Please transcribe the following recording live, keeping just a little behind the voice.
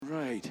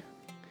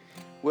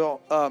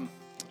Well,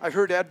 I've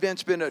heard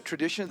Advent's been a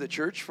tradition of the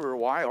church for a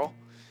while.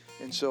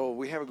 And so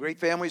we have a great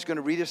family who's going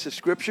to read us the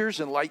scriptures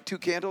and light 2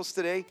 candles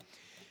today.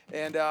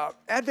 And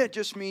Advent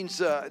just means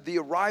the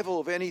arrival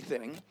of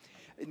anything.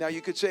 Now,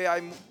 you could say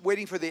I'm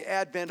waiting for the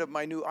advent of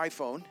my new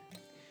iPhone,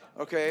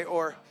 okay,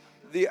 or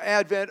the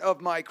advent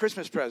of my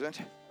Christmas present,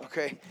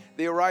 okay,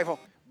 the arrival.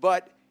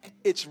 But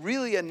it's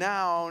really a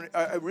noun,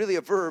 really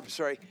a verb,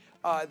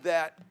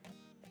 that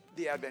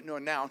the advent, no, a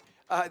noun,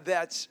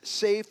 that's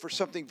saved for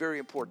something very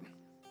important.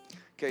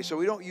 Okay, so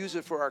we don't use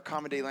it for our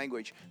common day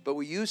language, but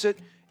we use it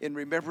in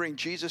remembering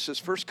Jesus'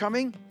 first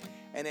coming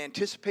and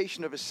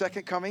anticipation of his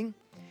second coming,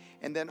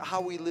 and then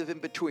how we live in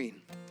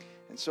between.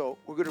 And so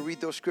we're going to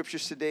read those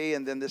scriptures today,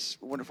 and then this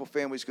wonderful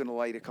family is going to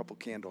light a couple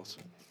candles.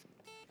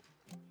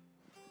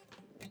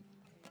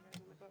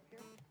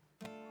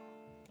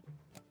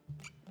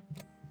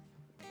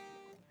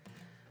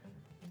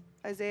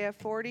 Isaiah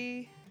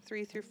 40,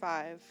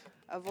 3-5.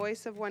 A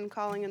voice of one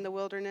calling in the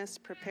wilderness,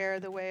 prepare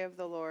the way of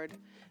the Lord.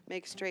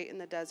 Make straight in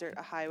the desert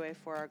a highway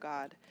for our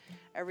God.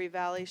 Every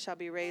valley shall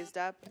be raised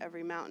up,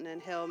 every mountain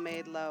and hill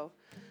made low.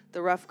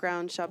 The rough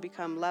ground shall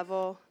become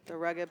level, the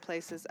rugged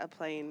places a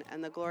plain,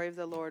 and the glory of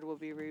the Lord will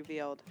be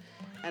revealed.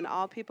 And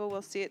all people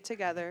will see it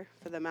together,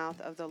 for the mouth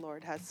of the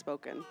Lord has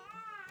spoken.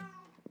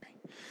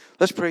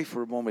 Let's pray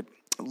for a moment.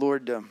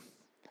 Lord,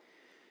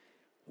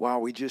 wow,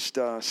 we just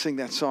sing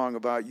that song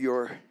about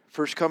your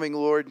first coming,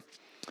 Lord.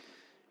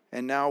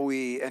 And now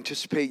we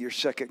anticipate your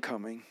second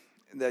coming,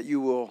 that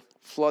you will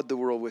flood the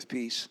world with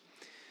peace,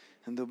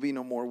 and there'll be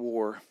no more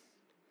war.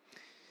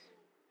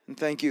 And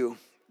thank you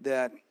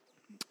that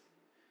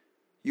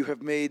you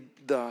have made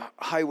the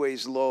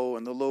highways low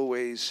and the low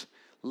ways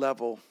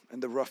level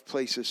and the rough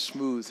places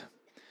smooth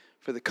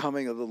for the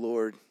coming of the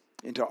Lord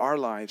into our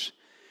lives,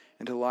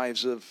 into the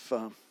lives of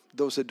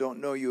those that don't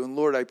know you. And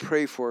Lord, I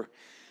pray for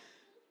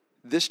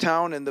this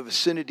town and the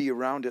vicinity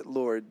around it,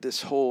 Lord,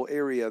 this whole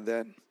area,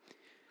 that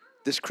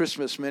this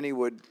Christmas many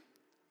would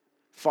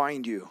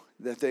find you,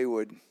 that they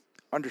would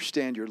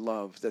understand your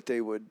love, that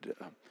they would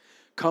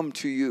come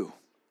to you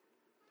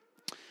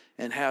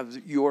and have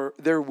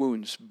their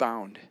wounds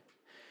bound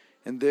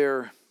and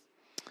their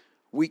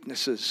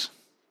weaknesses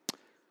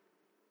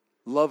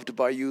loved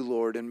by you,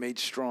 Lord, and made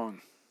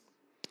strong.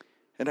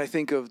 And I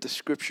think of the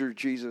scripture,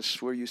 Jesus,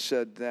 where you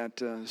said that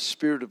the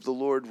Spirit of the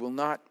Lord will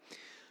not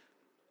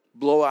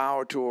blow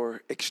out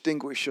or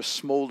extinguish a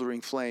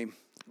smoldering flame,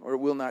 or it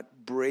will not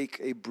break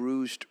a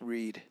bruised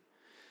reed.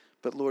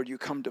 But Lord, you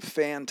come to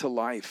fan to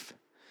life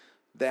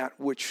that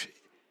which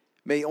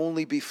may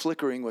only be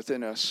flickering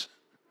within us,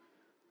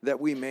 that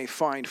we may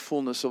find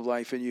fullness of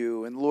life in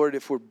you. And Lord,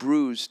 if we're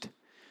bruised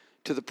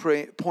to the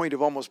point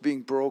of almost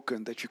being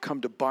broken, that you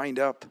come to bind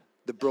up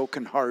the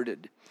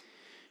brokenhearted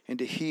and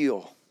to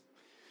heal.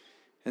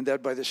 And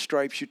that by the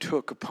stripes you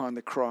took upon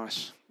the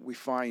cross, we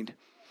find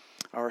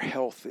our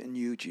health in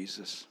you,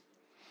 Jesus.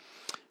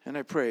 And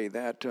I pray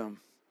that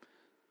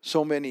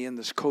so many in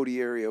this Cody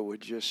area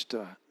would just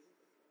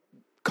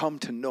come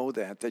to know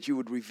that you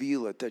would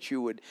reveal it, that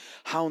you would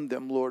hound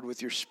them, Lord,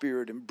 with your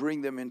Spirit and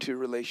bring them into a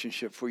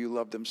relationship, for you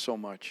love them so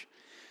much.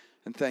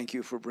 And thank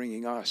you for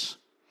bringing us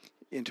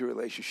into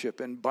relationship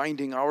and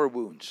binding our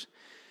wounds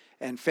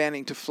and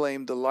fanning to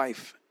flame the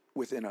life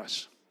within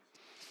us.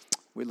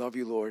 We love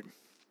you, Lord,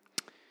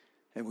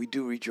 and we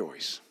do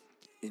rejoice.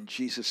 In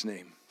Jesus'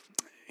 name,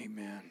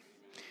 amen.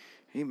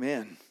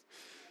 Amen.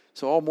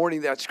 So all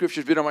morning that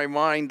scripture's been on my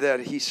mind,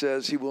 that he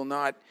says he will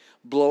not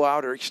blow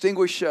out or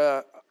extinguish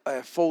a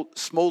full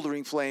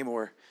smoldering flame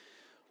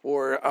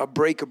or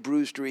break a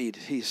bruised reed.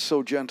 He's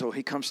so gentle.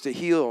 He comes to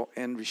heal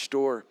and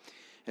restore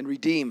and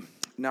redeem,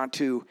 not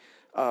to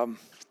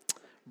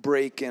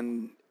break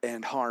and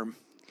harm.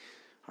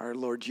 Our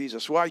Lord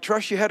Jesus. Well, I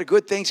trust you had a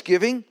good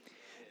Thanksgiving,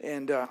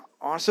 and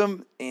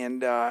awesome,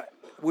 and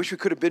wish we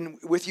could have been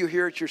with you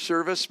here at your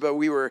service, but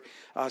we were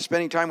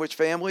spending time with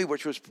family,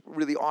 which was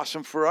really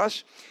awesome for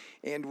us,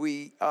 and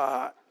we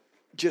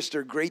just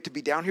are great to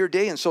be down here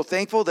today, and so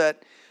thankful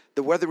that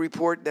the weather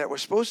report that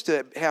was supposed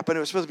to happen, it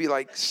was supposed to be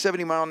like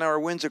 70-mile-an-hour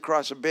winds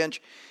across a bench.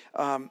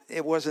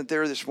 It wasn't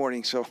there this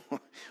morning, so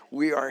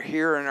we are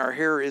here, and our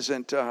hair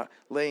isn't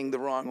laying the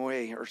wrong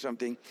way or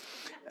something,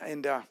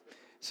 and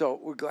so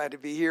we're glad to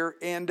be here.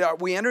 And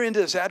we enter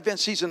into this Advent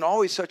season,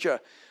 always such a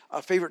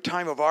favorite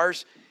time of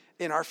ours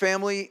in our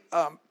family,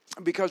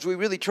 because we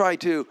really try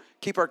to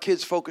keep our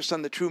kids focused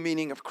on the true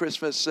meaning of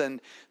Christmas and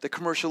the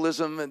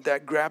commercialism and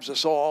that grabs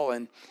us all,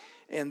 and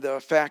the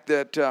fact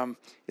that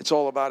it's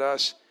all about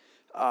us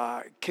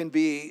can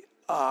be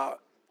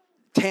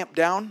tamped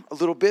down a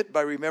little bit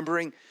by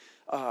remembering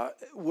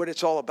what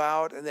it's all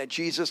about, and that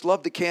Jesus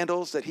loved the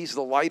candles, that he's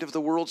the light of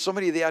the world. So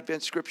many of the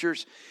Advent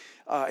scriptures,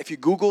 if you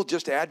Google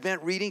just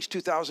Advent readings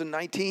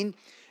 2019,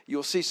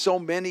 you'll see so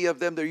many of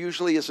them. There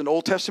usually is an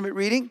Old Testament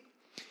reading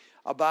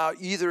about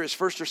either his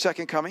first or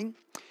second coming.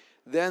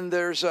 Then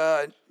there's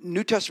a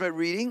New Testament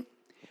reading,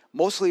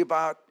 mostly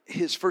about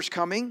his first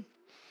coming.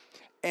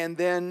 And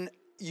then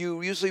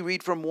you usually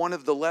read from one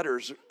of the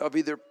letters of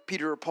either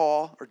Peter or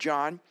Paul or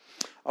John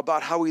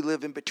about how we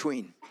live in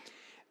between.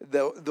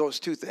 those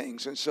two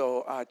things. And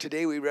so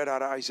today we read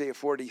out of Isaiah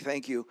 40.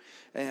 Thank you.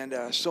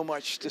 And so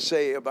much to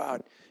say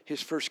about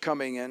his first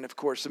coming and, of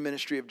course, the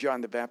ministry of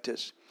John the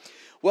Baptist.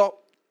 Well,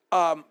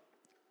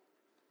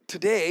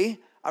 today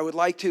I would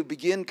like to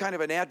begin kind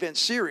of an Advent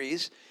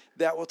series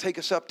that will take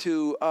us up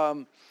to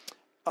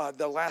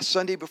the last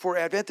Sunday before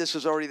Advent. This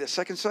is already the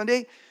second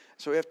Sunday.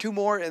 So we have two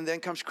more, and then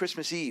comes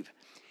Christmas Eve.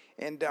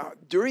 And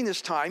during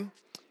this time,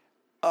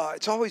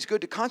 it's always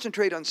good to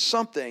concentrate on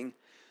something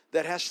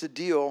that has to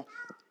deal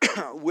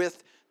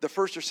with the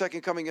first or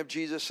second coming of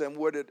Jesus and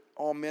what it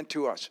all meant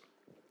to us.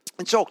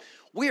 And so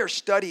we are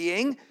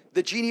studying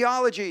the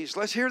genealogies.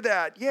 Let's hear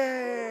that.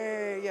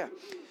 Yay! Yeah.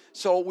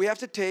 So we have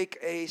to take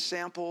a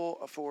sample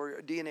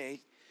for DNA.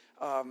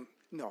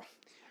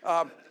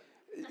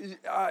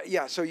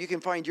 So you can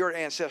find your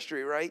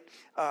ancestry, right?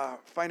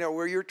 Find out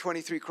where your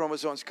 23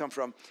 chromosomes come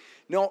from.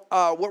 No,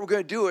 what we're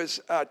going to do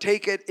is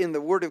take it in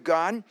the Word of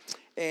God,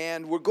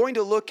 and we're going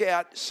to look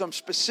at some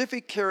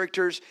specific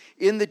characters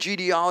in the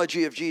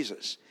genealogy of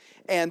Jesus.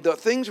 And the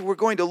things we're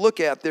going to look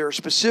at there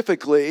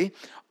specifically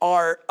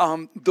are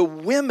the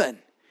women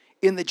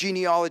in the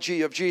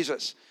genealogy of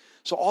Jesus.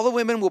 So all the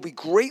women will be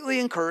greatly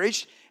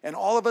encouraged, and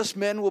all of us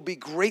men will be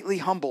greatly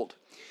humbled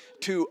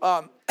to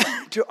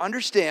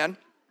understand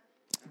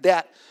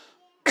that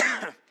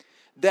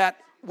that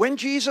when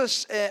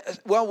Jesus,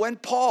 when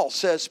Paul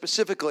says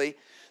specifically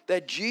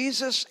that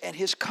Jesus and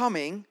his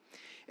coming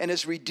and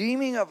his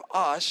redeeming of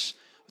us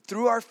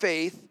through our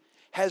faith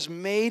has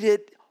made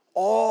it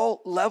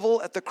all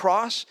level at the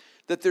cross,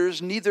 that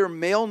there's neither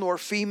male nor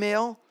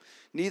female,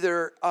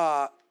 neither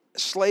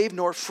slave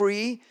nor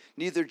free,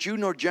 neither Jew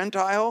nor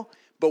Gentile,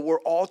 but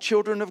we're all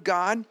children of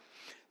God,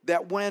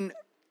 that when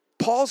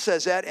Paul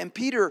says that, and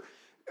Peter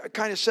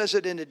kind of says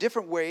it in a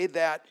different way,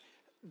 that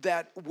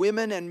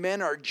women and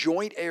men are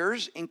joint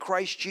heirs in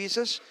Christ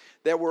Jesus,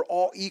 that we're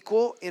all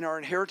equal in our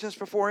inheritance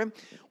before him,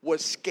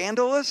 was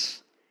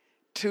scandalous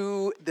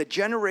to the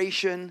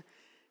generation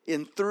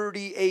in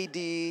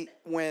 30 AD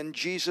when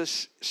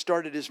Jesus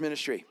started his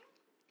ministry.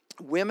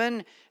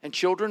 Women and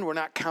children were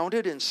not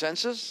counted in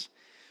census.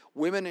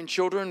 Women and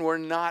children were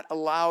not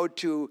allowed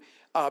to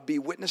be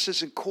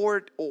witnesses in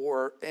court,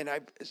 and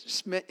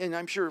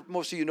I'm sure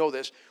most of you know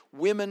this,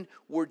 women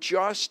were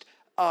just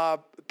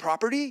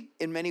property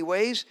in many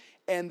ways,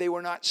 and they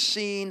were not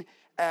seen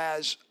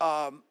as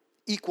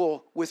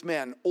equal with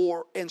men.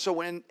 And so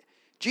when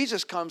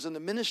Jesus comes, and the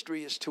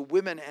ministry is to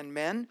women and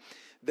men,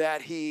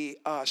 that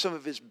some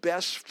of his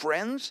best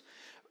friends,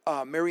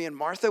 Mary and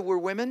Martha, were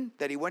women,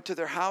 that he went to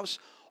their house.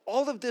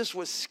 All of this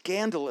was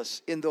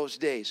scandalous in those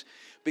days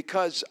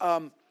because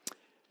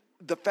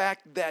the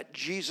fact that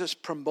Jesus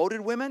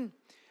promoted women,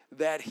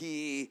 that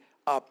he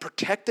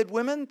protected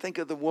women. Think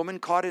of the woman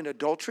caught in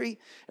adultery.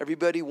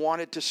 Everybody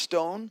wanted to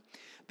stone.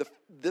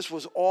 This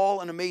was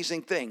all an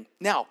amazing thing.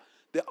 Now,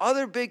 the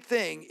other big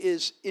thing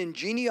is in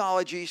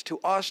genealogies to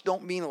us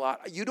don't mean a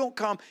lot. You don't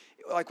come,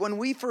 like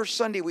when first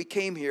Sunday we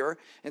came here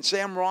and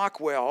Sam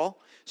Rockwell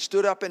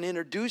stood up and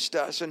introduced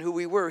us and who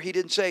we were, he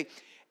didn't say,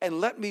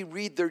 and let me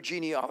read their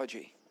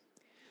genealogy.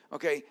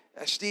 Okay,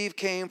 Steve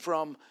came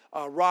from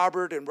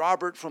Robert, and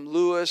Robert from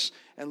Lewis,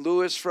 and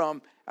Lewis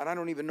from, and I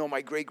don't even know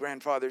my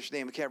great-grandfather's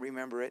name, I can't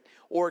remember it.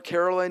 Or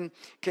Carolyn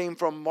came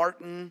from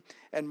Martin,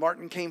 and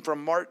Martin came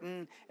from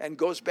Martin, and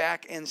goes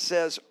back and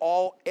says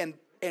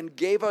and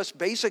gave us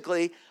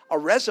basically a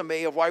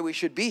resume of why we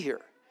should be here.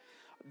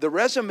 The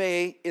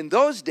resume in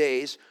those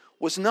days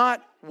was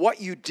not what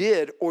you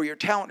did or your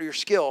talent or your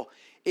skill.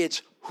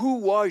 It's who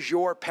was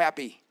your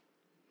pappy.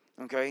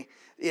 Okay?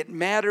 It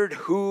mattered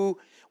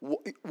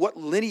what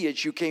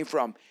lineage you came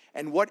from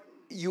and what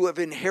you have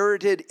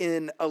inherited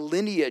in a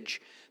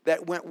lineage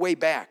that went way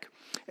back.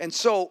 And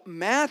so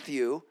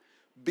Matthew,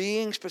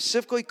 being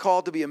specifically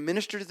called to be a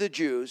minister to the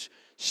Jews,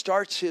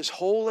 starts his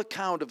whole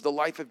account of the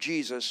life of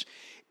Jesus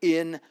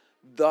in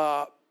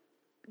the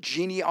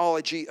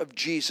genealogy of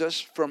Jesus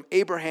from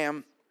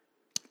Abraham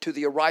to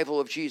the arrival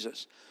of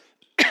Jesus.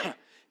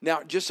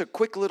 Now, just a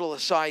quick little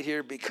aside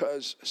here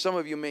because some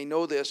of you may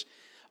know this.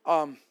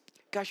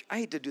 Gosh, I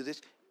hate to do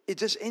this.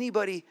 Does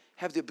anybody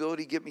have the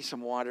ability to get me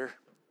some water?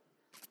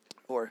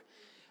 Or,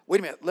 wait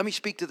a minute, let me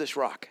speak to this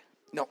rock.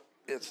 No,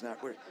 it's not.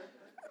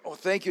 Oh,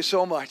 thank you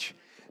so much.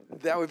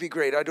 That would be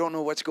great. I don't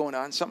know what's going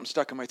on. Something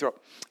stuck in my throat.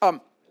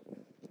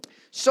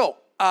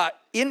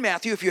 In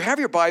Matthew, if you have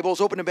your Bibles,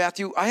 open to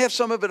Matthew. I have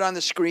some of it on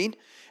the screen,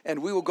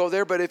 and we will go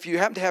there. But if you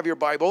happen to have your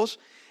Bibles,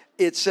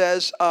 it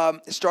says,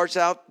 it starts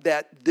out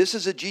that this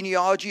is a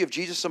genealogy of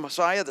Jesus the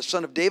Messiah, the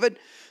son of David,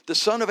 the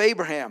son of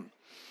Abraham.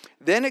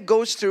 Then it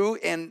goes through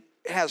and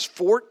has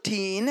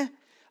 14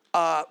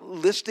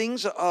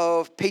 listings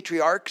of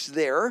patriarchs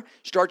there.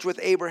 Starts with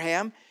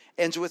Abraham,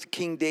 ends with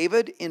King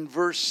David in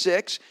verse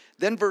 6.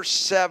 Then verse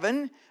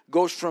 7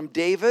 goes from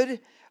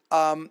David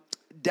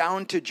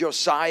down to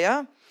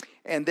Josiah.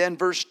 And then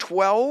verse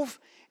 12,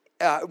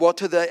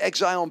 to the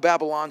exile in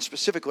Babylon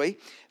specifically.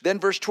 Then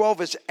verse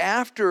 12 is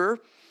after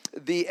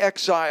the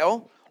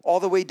exile all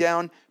the way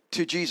down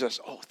to Jesus.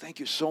 Oh, thank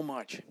you so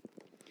much.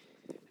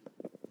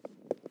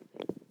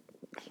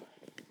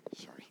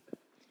 Sorry.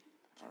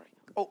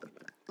 Oh,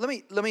 let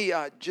me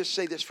just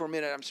say this for a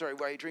minute. I'm sorry,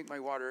 while I drink my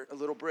water, a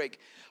little break.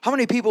 How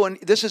many people, and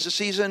this is a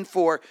season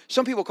for,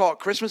 some people call it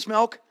Christmas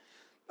milk.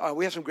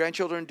 We have some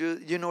grandchildren. Do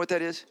you know what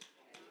that is?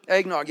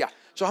 Eggnog, yeah.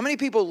 So how many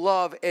people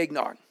love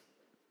eggnog?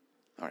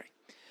 All right.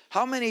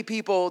 How many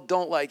people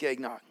don't like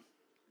eggnog?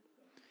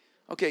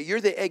 Okay,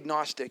 you're the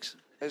agnostics.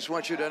 I just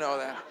want you to know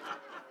that.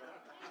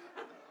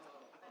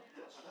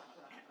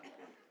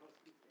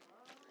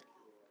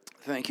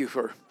 Thank you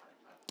for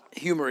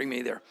humoring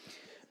me there.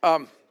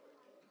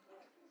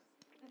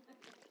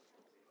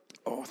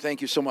 Oh,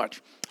 thank you so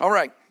much. All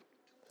right.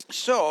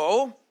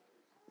 So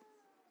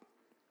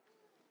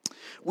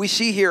we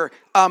see here,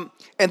 and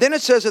then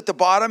it says at the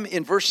bottom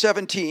in verse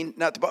 17,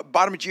 not the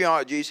bottom of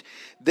genealogies,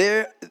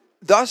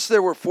 thus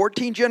there were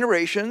 14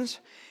 generations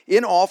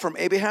in all from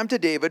Abraham to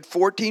David,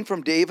 14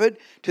 from David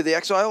to the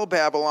exile of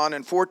Babylon,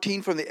 and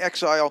 14 from the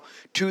exile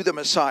to the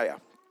Messiah.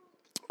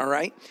 All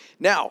right?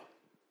 Now,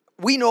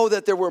 we know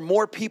that there were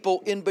more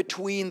people in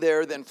between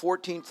there than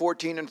 14,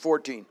 14, and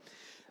 14.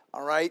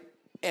 All right?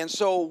 And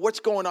so what's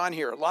going on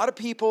here? A lot of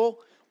people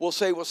will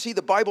say, well, see,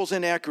 the Bible's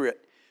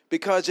inaccurate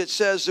because it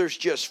says there's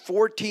just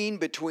 14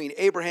 between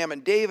Abraham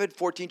and David,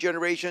 14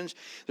 generations.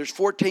 There's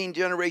 14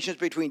 generations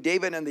between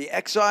David and the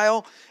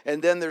exile,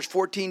 and then there's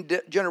 14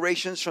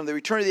 generations from the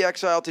return of the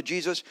exile to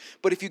Jesus.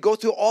 But if you go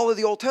through all of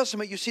the Old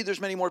Testament, you see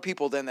there's many more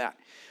people than that.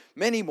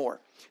 Many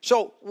more.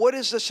 So what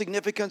is the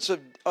significance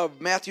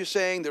of Matthew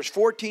saying there's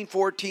 14,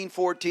 14,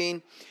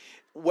 14?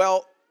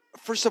 Well,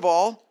 first of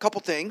all, a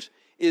couple things.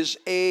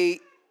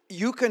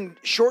 You can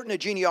shorten a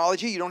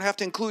genealogy. You don't have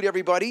to include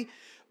everybody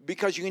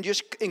because you can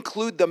just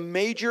include the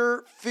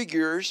major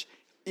figures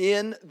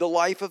in the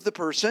life of the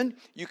person.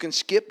 You can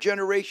skip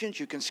generations.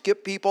 You can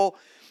skip people.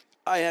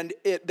 And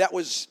that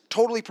was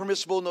totally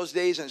permissible in those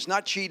days, and it's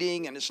not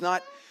cheating, and it's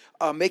not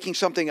making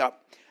something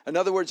up. In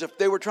other words,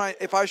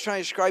 if I was trying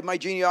to describe my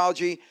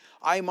genealogy,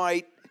 I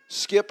might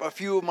skip a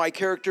few of my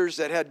characters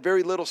that had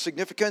very little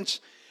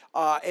significance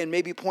and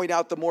maybe point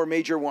out the more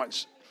major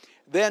ones.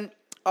 Then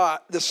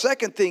the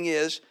second thing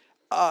is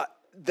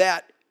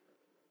that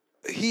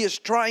he is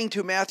trying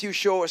to, Matthew,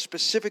 show a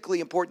specifically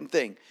important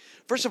thing.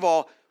 First of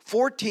all,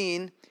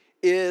 14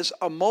 is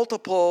a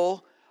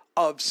multiple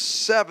of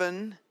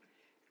 7,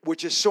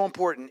 which is so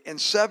important. And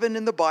 7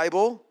 in the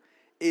Bible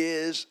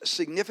is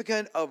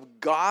significant of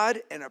God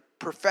and a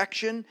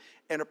perfection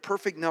and a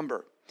perfect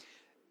number.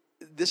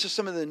 This is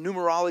some of the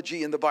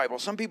numerology in the Bible.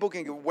 Some people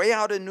can get way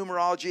out in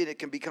numerology and it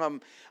can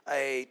become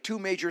a too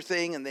major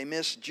thing and they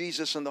miss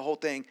Jesus and the whole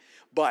thing.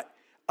 But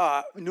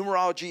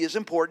numerology is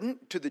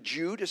important to the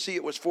Jew. To see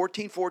it was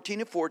 14, 14,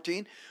 and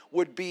 14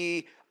 would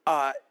be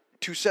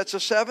 2 sets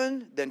of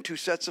 7, then 2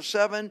 sets of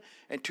 7,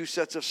 and 2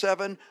 sets of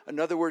 7. In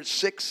other words,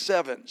 6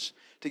 sevens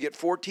to get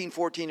 14,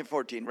 14, and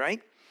 14,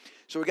 right?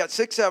 So we got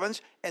 6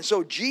 sevens. And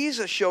so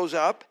Jesus shows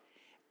up,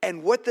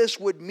 and what this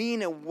would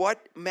mean and what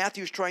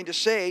Matthew's trying to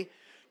say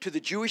to the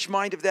Jewish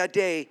mind of that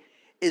day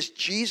is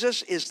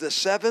Jesus is the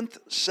 7th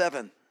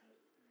 7.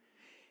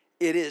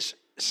 It is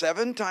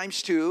 7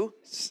 times 2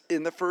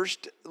 in the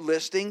first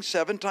listing,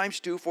 7 times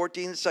 2,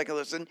 14 in the second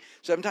listing,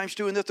 7 times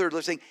 2 in the third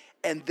listing,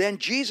 and then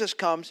Jesus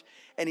comes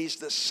and he's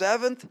the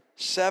 7th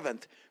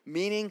 7th,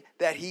 meaning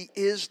that he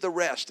is the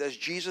rest. As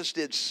Jesus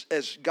did,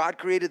 as God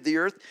created the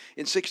earth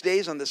in 6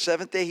 days, on the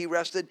 7th day he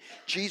rested.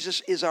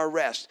 Jesus is our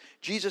rest.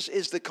 Jesus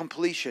is the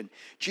completion.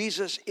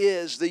 Jesus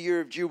is the year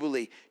of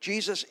Jubilee.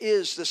 Jesus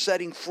is the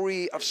setting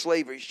free of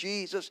slavery.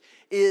 Jesus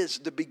is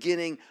the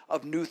beginning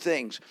of new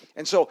things.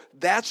 And so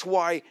that's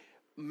why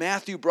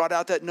Matthew brought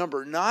out that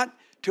number, not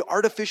to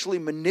artificially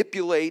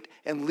manipulate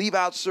and leave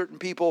out certain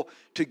people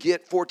to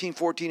get 14,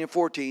 14, and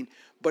 14,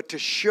 but to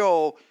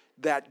show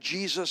that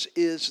Jesus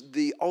is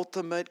the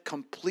ultimate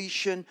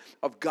completion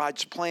of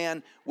God's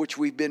plan, which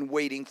we've been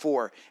waiting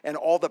for. And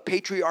all the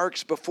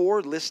patriarchs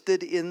before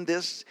listed in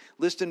this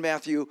list in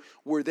Matthew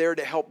were there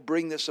to help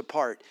bring this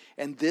apart.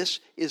 And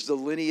this is the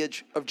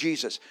lineage of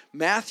Jesus.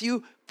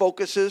 Matthew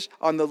focuses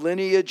on the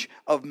lineage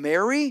of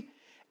Mary,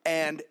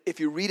 and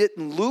if you read it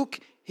in Luke,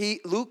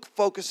 Luke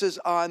focuses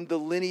on the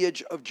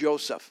lineage of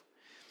Joseph.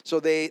 So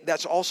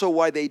that's also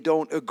why they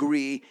don't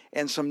agree,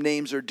 and some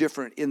names are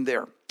different in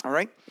there. All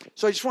right?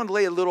 So I just want to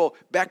lay a little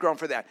background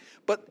for that.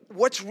 But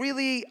what's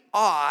really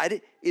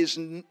odd is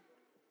in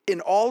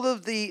all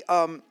of the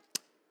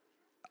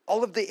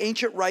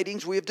ancient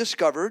writings we have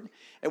discovered,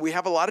 and we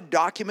have a lot of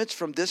documents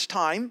from this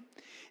time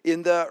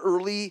in the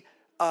early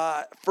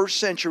first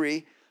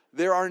century,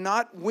 there are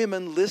not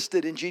women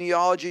listed in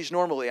genealogies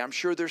normally. I'm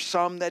sure there's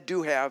some that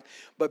do have,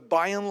 but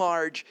by and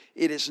large,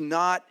 it is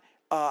not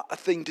a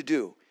thing to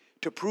do.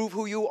 To prove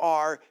who you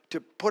are,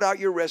 to put out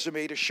your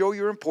resume, to show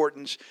your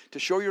importance, to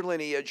show your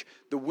lineage,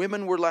 the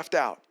women were left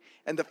out.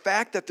 And the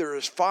fact that there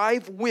is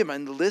 5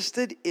 women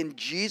listed in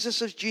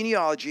Jesus'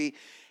 genealogy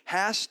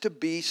has to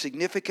be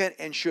significant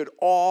and should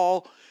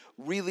all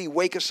really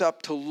wake us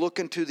up to look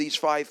into these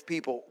 5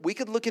 people. We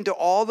could look into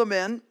all the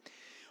men,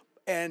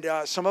 and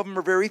some of them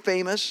are very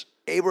famous.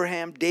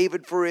 Abraham,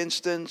 David, for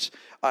instance,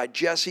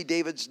 Jesse,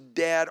 David's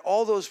dad,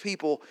 all those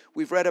people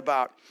we've read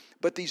about.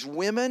 but these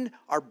women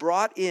are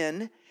brought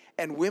in,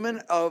 and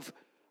women of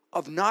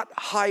not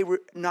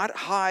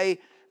high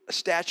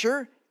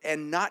stature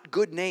and not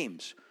good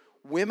names.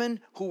 Women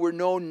who were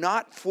known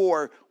not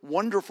for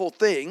wonderful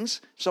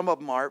things, some of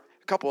them are,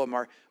 a couple of them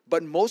are,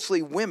 but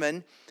mostly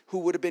women who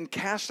would have been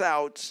cast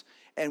out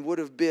and would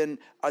have been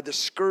the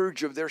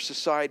scourge of their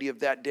society of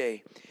that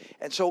day.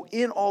 And so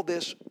in all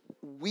this,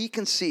 we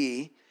can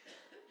see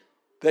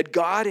that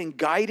God, in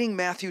guiding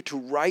Matthew to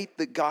write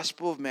the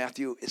Gospel of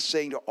Matthew, is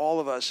saying to all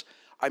of us,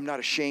 I'm not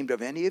ashamed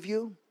of any of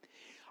you.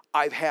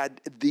 I've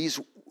had these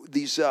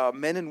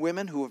men and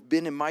women who have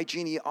been in my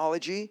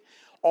genealogy,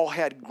 all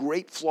had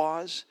great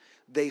flaws.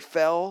 They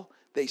fell,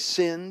 they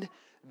sinned,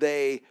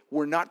 they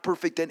were not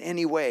perfect in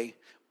any way.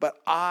 But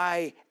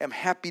I am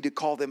happy to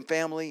call them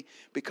family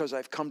because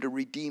I've come to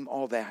redeem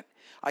all that.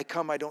 I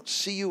don't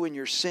see you in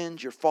your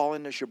sins, your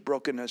fallenness, your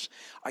brokenness.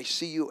 I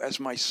see you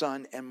as my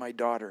son and my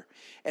daughter.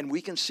 And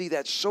we can see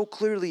that so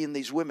clearly in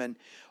these women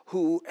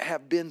who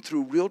have been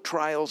through real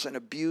trials and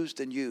abused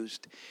and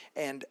used.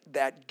 And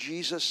that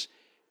Jesus,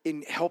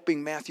 in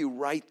helping Matthew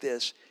write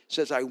this,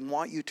 says, I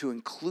want you to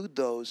include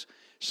those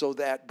so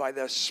that by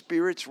the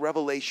Spirit's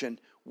revelation,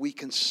 we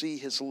can see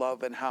his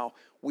love and how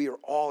we are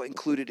all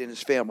included in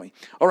his family.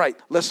 All right,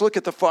 let's look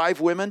at the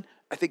 5 women.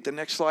 I think the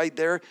next slide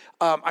there.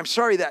 I'm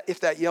sorry that if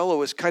that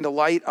yellow is kind of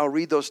light, I'll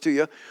read those to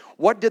you.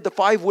 What did the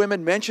 5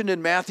 women mentioned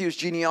in Matthew's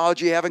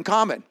genealogy have in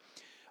common?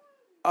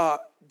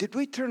 Did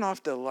we turn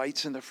off the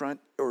lights in the front,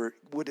 or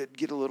would it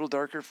get a little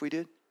darker if we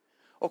did?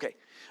 Okay.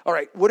 All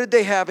right. What did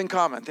they have in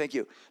common? Thank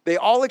you. They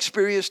all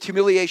experienced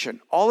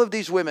humiliation. All of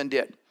these women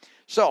did.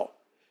 So,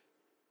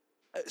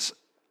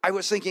 I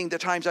was thinking the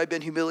times I've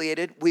been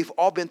humiliated. We've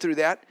all been through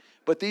that.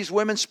 But these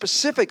women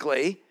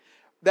specifically,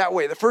 that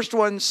way. The first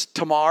one's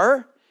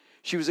Tamar.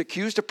 She was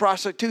accused of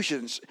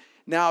prostitution.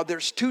 Now,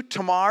 there's 2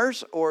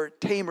 Tamars or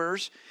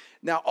Tamers.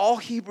 Now, all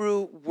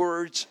Hebrew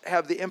words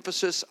have the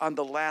emphasis on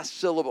the last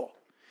syllable.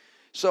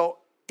 So,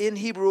 in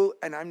Hebrew,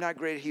 and I'm not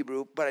great at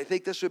Hebrew, but I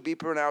think this would be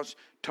pronounced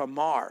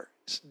Tamar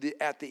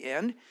at the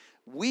end.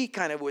 We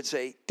kind of would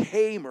say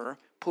Tamer,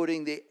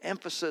 putting the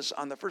emphasis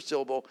on the first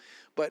syllable,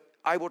 but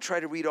I will try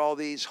to read all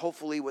these,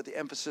 hopefully, with the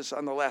emphasis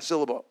on the last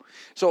syllable.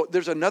 So,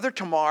 there's another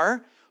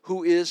Tamar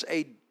who is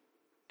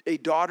a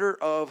daughter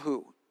of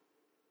who?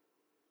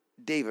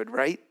 David,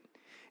 right?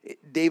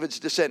 David's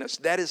descendants.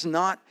 That is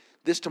not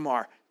this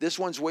Tamar. This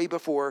one's way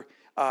before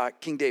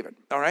King David,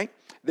 all right?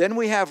 Then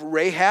we have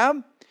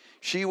Rahab.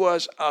 She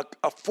was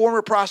a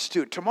former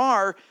prostitute.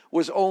 Tamar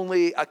was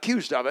only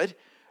accused of it.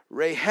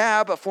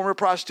 Rahab, a former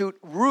prostitute.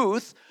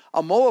 Ruth,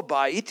 a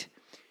Moabite.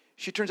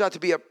 She turns out to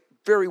be a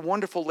very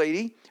wonderful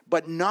lady,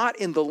 but not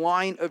in the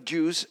line of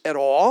Jews at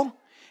all.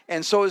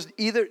 And so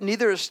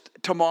neither is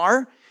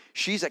Tamar.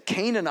 She's a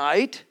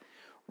Canaanite.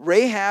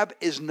 Rahab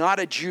is not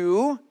a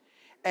Jew.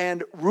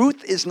 And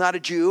Ruth is not a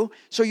Jew.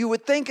 So you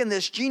would think in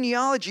this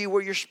genealogy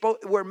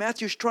where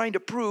Matthew's trying to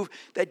prove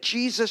that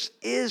Jesus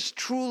is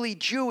truly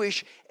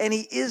Jewish and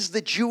he is the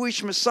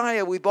Jewish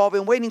Messiah we've all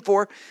been waiting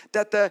for,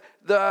 that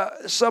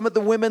some of the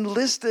women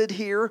listed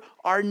here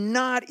are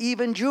not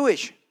even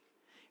Jewish,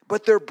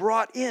 but they're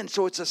brought in.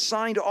 So it's a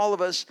sign to all of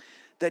us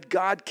that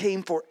God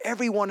came for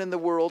everyone in the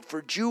world,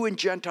 for Jew and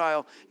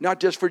Gentile, not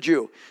just for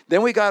Jew.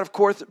 Then we got, of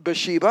course,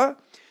 Bathsheba,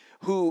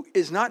 who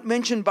is not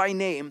mentioned by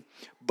name,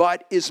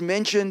 but is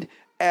mentioned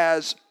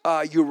as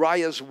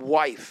Uriah's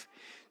wife.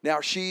 Now,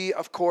 she,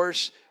 of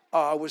course,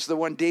 was the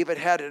one David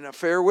had an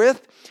affair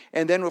with.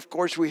 And then, of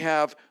course, we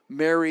have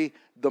Mary,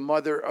 the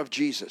mother of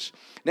Jesus.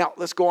 Now,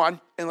 let's go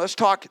on and let's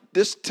talk.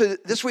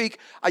 This week,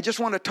 I just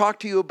want to talk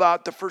to you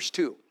about the first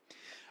 2.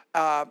 If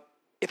I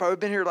would have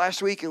been here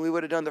last week and we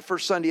would have done the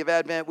first Sunday of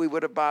Advent, we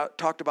would have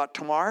talked about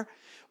Tamar.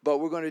 But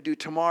we're going to do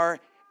Tamar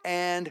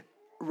and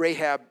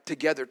Rahab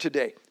together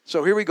today.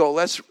 So here we go.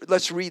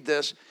 Let's read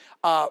this.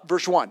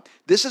 Verse 1.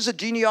 This is a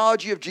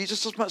genealogy of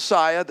Jesus the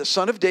Messiah, the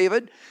son of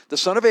David, the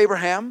son of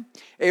Abraham.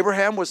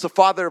 Abraham was the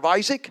father of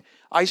Isaac,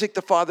 Isaac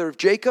the father of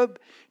Jacob,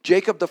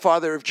 Jacob the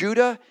father of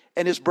Judah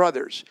and his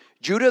brothers.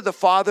 Judah the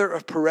father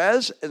of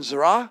Perez and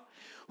Zerah,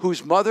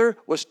 whose mother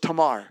was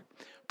Tamar.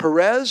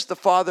 Perez the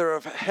father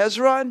of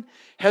Hezron,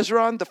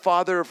 Hezron the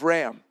father of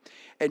Ram.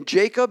 And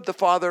Jacob the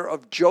father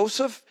of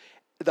Joseph,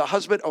 the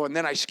husband, and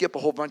then I skip a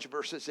whole bunch of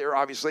verses there,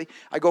 obviously.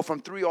 I go from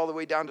 3 all the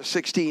way down to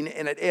 16,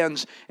 and it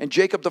ends. And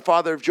Jacob, the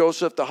father of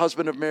Joseph, the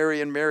husband of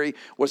Mary, and Mary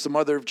was the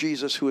mother of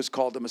Jesus, who is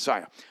called the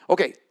Messiah.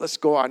 Okay, let's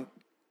go on.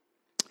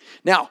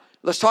 Now,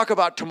 let's talk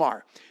about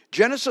Tamar.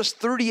 Genesis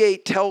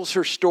 38 tells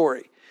her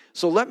story.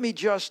 So let me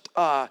just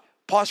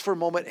pause for a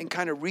moment and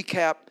kind of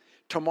recap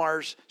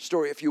Tamar's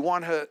story. If you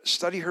want to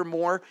study her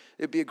more,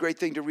 it'd be a great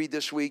thing to read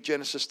this week,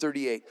 Genesis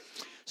 38.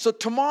 So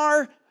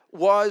Tamar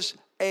was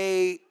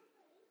a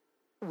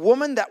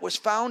woman that was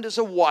found as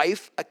a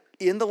wife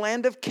in the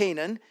land of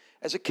Canaan,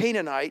 as a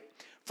Canaanite,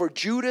 for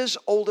Judah's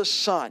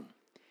oldest son.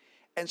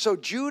 And so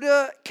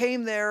Judah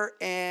came there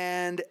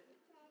and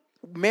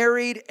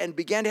married and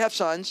began to have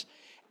sons.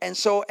 And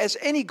so, as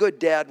any good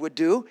dad would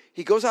do,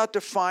 he goes out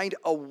to find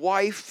a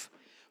wife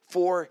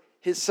for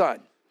his son.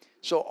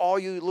 So all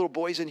you little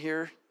boys in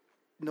here,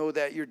 know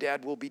that your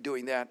dad will be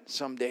doing that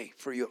someday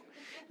for you.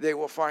 They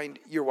will find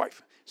your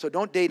wife. So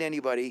don't date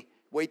anybody.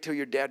 Wait till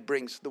your dad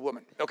brings the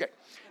woman. Okay.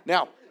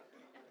 Now,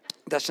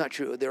 that's not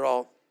true.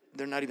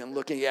 They're not even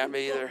looking at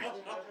me.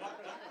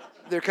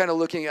 They're kind of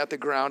looking at the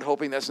ground,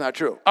 hoping that's not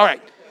true. All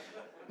right.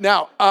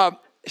 Now,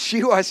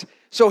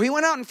 so he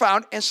went out and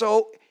found, and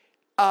so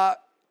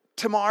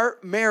Tamar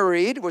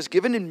was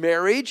given in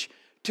marriage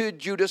to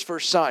Judah's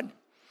first son.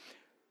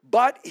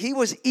 But he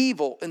was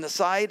evil in the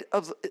sight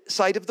of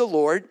the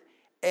Lord,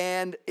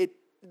 and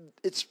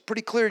it's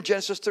pretty clear in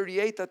Genesis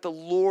 38 that the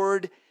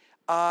Lord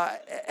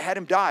had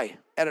him die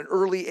at an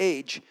early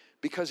age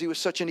because he was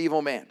such an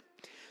evil man.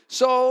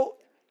 So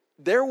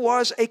there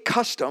was a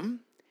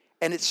custom,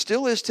 and it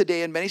still is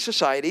today in many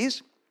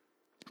societies,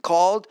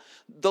 called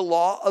the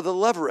law of the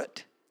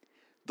levirate.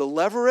 The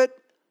levirate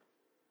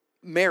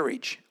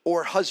marriage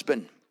or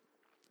husband.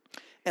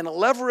 And a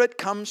levirate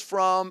comes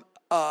from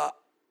a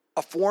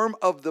form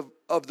of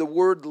the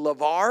word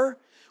lavar,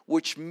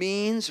 which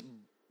means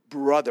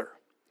brother.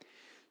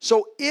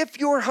 So if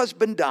your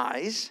husband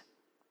dies,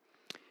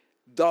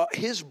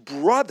 his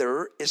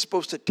brother is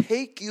supposed to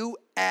take you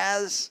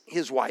as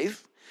his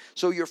wife.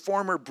 So your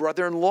former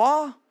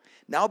brother-in-law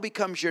now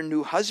becomes your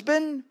new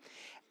husband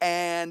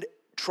and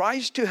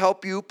tries to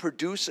help you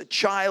produce a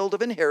child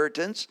of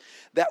inheritance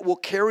that will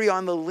carry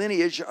on the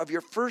lineage of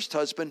your first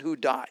husband who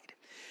died.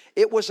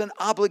 It was an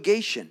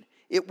obligation.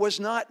 It was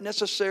not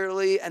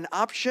necessarily an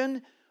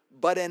option,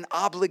 but an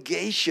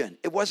obligation.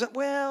 It wasn't,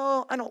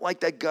 well, I don't like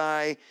that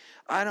guy.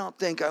 I don't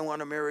think I want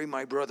to marry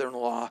my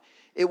brother-in-law.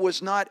 It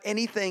was not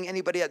anything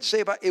anybody had to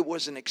say about it. It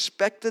was an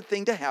expected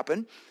thing to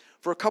happen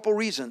for a couple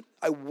reasons.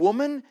 A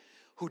woman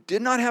who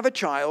did not have a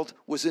child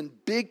was in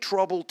big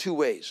trouble two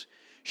ways.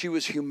 She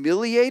was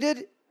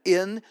humiliated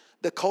in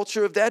the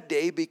culture of that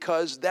day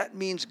because that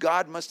means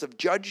God must have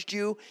judged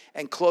you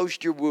and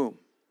closed your womb.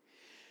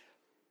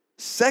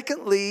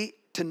 Secondly,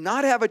 to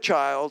not have a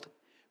child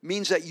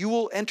means that you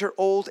will enter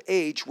old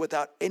age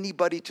without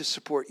anybody to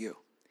support you.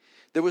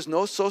 There was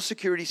no Social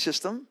Security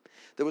system.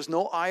 There was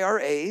no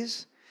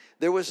IRAs.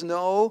 There was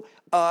no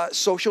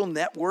social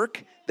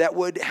network that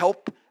would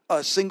help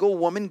a single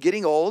woman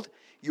getting old.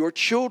 Your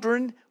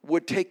children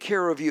would take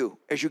care of you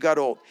as you got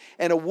old.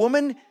 And a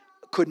woman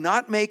could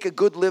not make a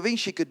good living.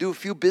 She could do a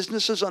few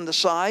businesses on the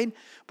side,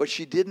 but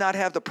she did not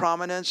have the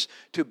prominence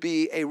to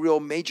be a real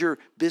major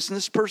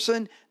business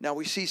person. Now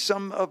we see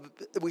some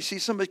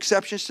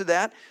exceptions to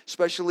that,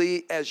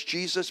 especially as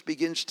Jesus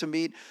begins to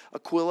meet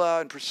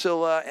Aquila and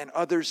Priscilla and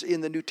others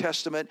in the New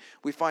Testament.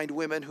 We find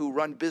women who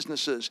run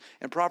businesses,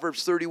 and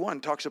Proverbs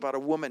 31 talks about a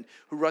woman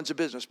who runs a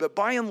business. But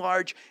by and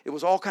large, it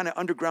was all kind of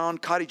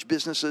underground cottage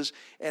businesses,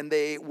 and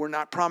they were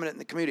not prominent in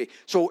the community.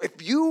 So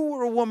if you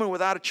were a woman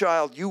without a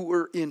child, you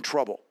were in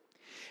trouble.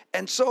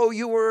 And so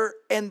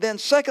and then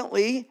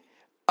secondly,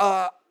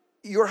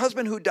 your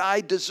husband who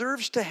died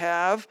deserves to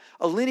have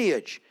a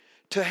lineage,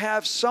 to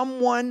have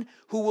someone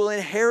who will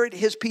inherit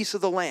his piece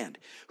of the land,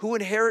 who will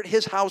inherit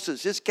his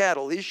houses, his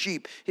cattle, his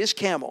sheep, his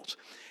camels.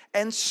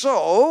 And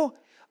so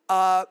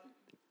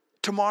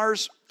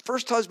Tamar's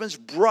first husband's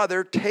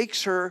brother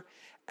takes her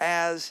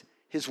as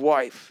his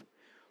wife.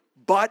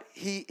 But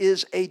he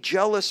is a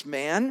jealous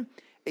man,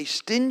 a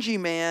stingy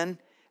man.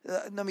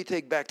 Let me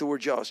take back the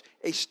word jealous.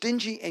 A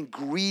stingy and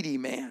greedy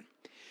man.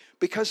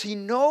 Because he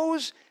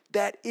knows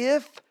that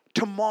if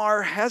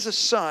Tamar has a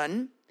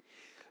son,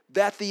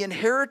 that the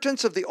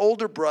inheritance of the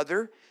older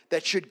brother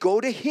that should go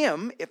to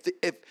him, if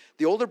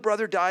the older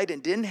brother died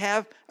and didn't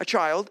have a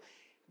child,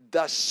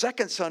 the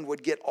second son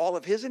would get all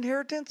of his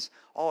inheritance,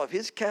 all of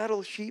his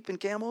cattle, sheep, and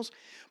camels.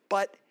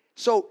 But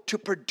so to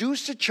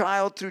produce a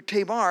child through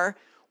Tamar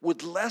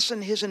would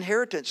lessen his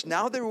inheritance.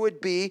 Now there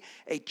would be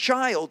a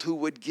child who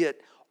would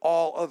get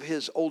all of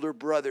his older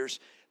brother's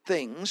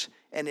things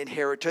and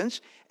inheritance.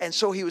 And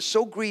so he was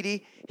so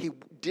greedy, he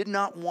did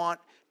not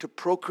want to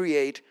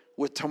procreate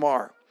with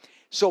Tamar.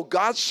 So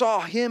God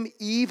saw him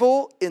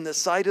evil in the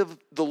sight of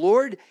the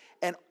Lord,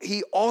 and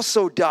he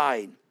also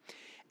died.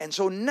 And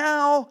so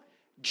now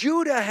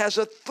Judah has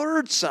a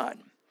third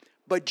son,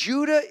 but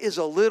Judah is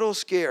a little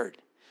scared,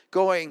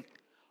 going,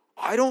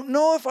 I don't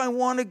know if I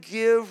want to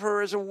give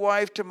her as a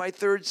wife to my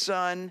third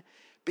son,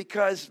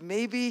 because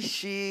maybe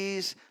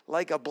she's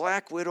like a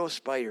black widow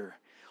spider.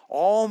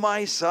 All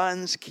my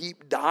sons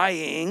keep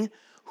dying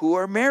who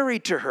are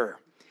married to her.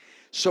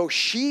 So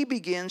she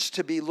begins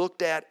to be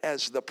looked at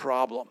as the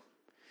problem.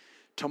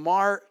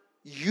 Tamar,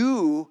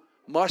 you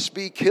must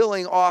be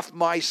killing off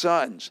my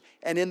sons.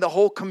 And in the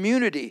whole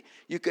community,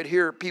 you could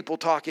hear people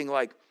talking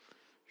like,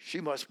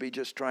 she must be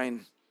just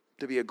trying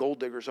to be a gold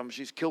digger or something.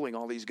 She's killing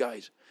all these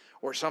guys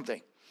or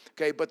something.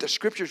 Okay, but the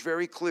scripture is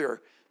very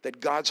clear that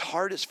God's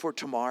heart is for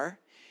Tamar.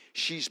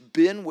 She's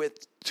been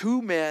with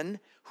two men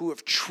who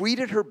have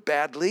treated her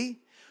badly,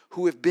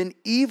 who have been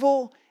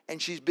evil,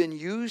 and she's been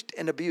used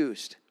and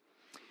abused.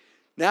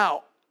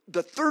 Now,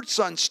 the third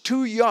son's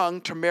too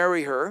young to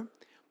marry her.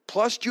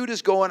 Plus,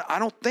 Judah's going, I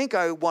don't think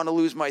I want to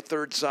lose my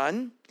third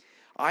son.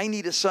 I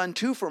need a son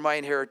too for my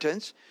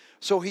inheritance.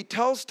 So he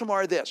tells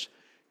Tamar this,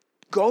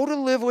 go to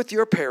live with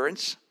your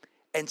parents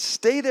and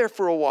stay there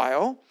for a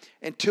while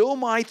until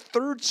my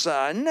third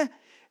son,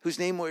 whose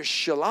name was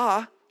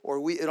Shelah,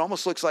 it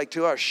almost looks like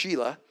to us,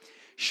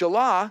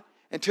 Shelah,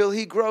 until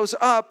he grows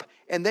up,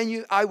 and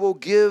then I will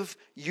give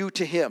you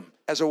to him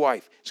as a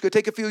wife. It's going to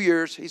take a few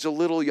years. He's a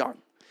little young.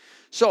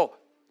 So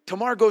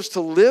Tamar goes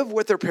to live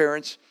with her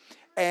parents,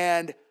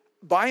 and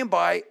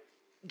by,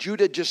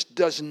 Judah just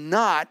does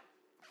not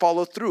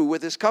follow through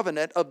with his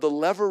covenant of the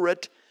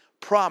Levirate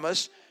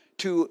promise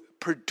to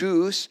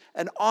produce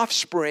an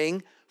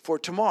offspring for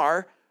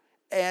Tamar,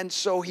 and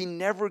so he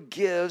never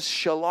gives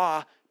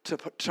Shelah to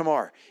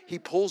Tamar. He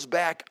pulls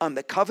back on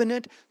the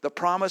covenant, the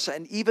promise,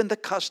 and even the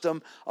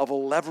custom of a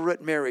levirate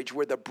marriage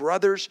where the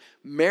brothers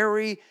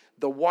marry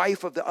the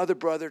wife of the other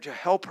brother to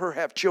help her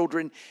have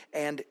children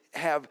and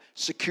have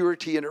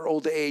security in her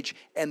old age,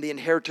 and the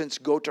inheritance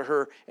go to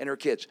her and her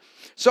kids.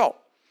 So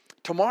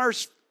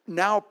Tamar's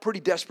now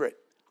pretty desperate.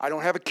 I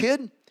don't have a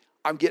kid.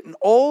 I'm getting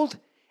old,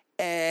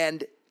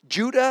 and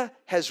Judah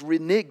has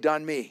reneged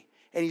on me.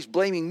 And he's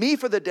blaming me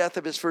for the death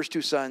of his first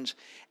two sons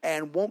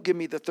and won't give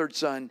me the third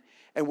son.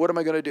 And what am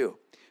I going to do?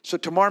 So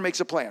Tamar makes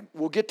a plan.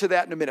 We'll get to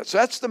that in a minute. So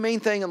that's the main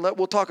thing, and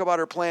we'll talk about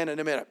her plan in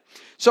a minute.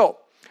 So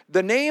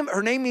her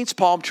name means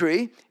palm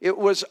tree. It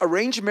was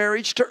arranged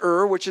marriage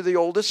to which is the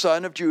oldest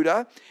son of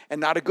Judah, and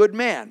not a good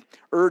man.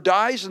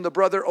 Dies, and the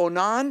brother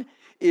Onan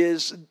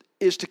is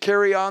to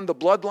carry on the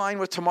bloodline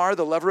with Tamar,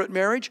 the levirate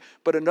marriage,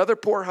 but another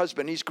poor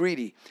husband. He's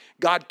greedy.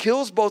 God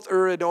kills both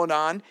and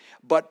Onan,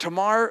 but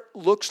Tamar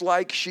looks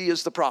like she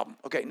is the problem.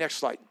 Okay, next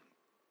slide.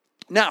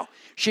 Now,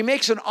 she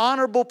makes an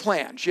honorable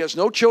plan. She has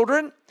no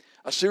children,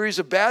 a series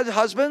of bad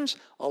husbands,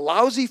 a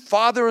lousy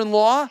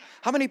father-in-law.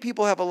 How many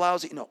people have a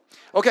lousy? No.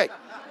 Okay.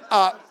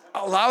 A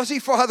lousy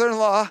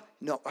father-in-law.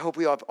 No, I hope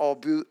we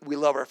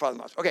love our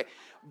father-in-laws. Okay.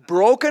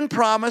 Broken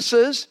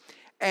promises,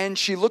 and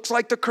she looks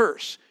like the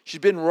curse.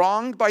 She's been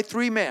wronged by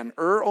three men,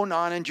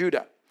 Onan, and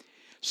Judah.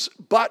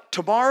 But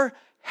Tamar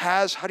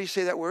has, how do you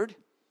say that word?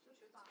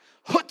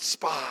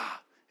 Chutzpah.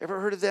 Ever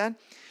heard of that?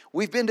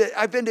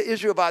 I've been to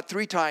Israel about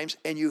 3 times,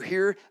 and you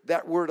hear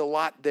that word a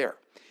lot there.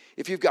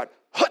 If you've got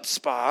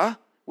chutzpah,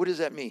 what does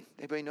that mean?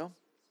 Anybody know?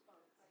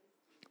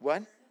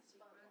 What?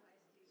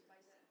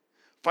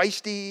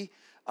 Feisty,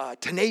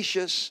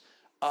 tenacious,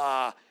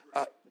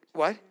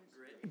 what?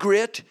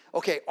 Grit.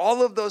 Okay,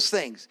 all of those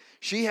things.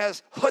 She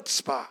has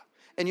chutzpah.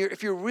 And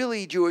if you're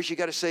really Jewish, you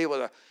got to say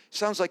it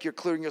sounds like you're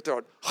clearing your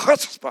throat.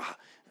 Chutzpah.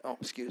 Oh,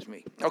 excuse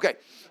me. Okay,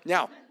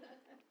 now,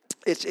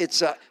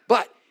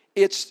 but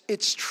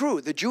it's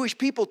true. The Jewish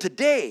people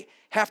today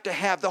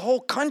the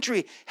whole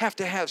country have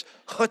to have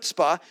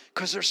chutzpah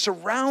because they're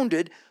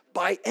surrounded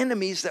by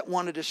enemies that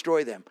want to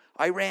destroy them.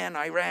 Iran,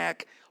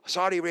 Iraq,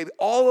 Saudi Arabia,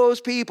 all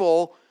those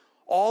people,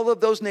 all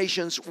of those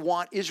nations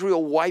want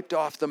Israel wiped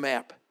off the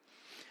map.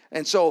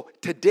 And so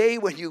today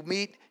when you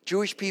meet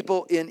Jewish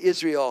people in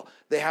Israel,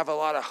 they have a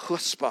lot of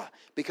chutzpah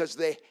because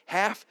they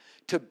have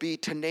to be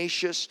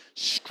tenacious,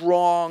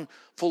 strong,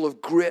 full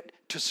of grit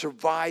to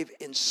survive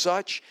in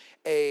such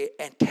a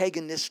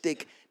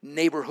antagonistic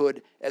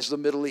neighborhood as the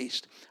Middle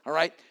East. All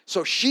right?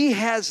 So she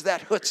has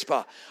that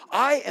chutzpah.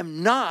 I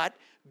am not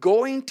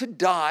going to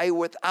die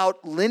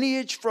without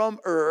lineage from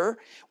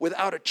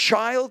without a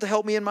child to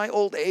help me in my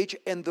old age,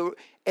 and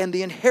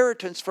the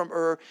inheritance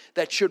from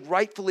that should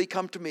rightfully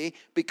come to me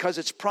because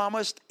it's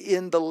promised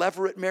in the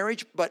levirate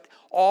marriage, but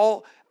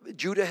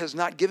Judah has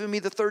not given me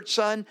the third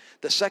son.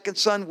 The second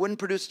son wouldn't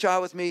produce a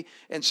child with me,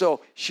 and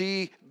so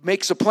she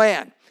makes a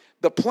plan.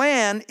 The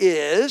plan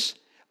is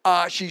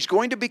she's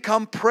going to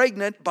become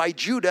pregnant by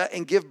Judah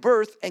and give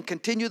birth and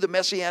continue the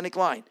messianic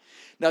line.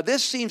 Now,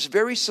 this seems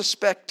very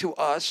suspect to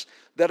us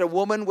that a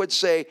woman would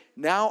say,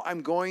 now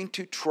I'm going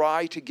to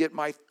try to get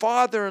my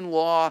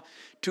father-in-law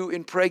to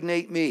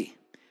impregnate me,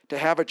 to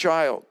have a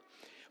child.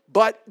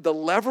 But the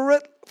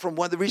levirate, from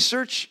the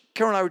research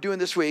Carol and I were doing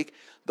this week,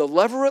 the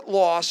levirate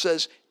law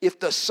says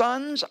if the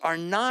sons are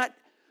not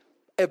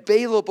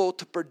available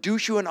to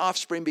produce you an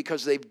offspring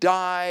because they've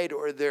died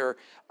or they're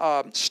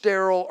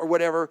sterile or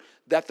whatever,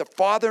 that the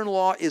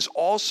father-in-law is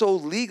also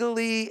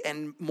legally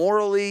and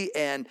morally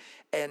and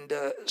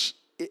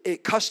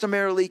it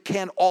customarily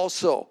can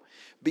also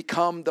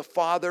become the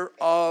father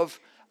of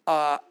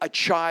a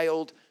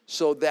child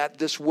so that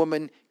this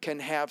woman can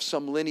have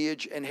some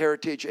lineage and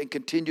heritage and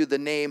continue the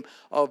name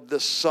of the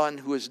son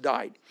who has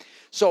died.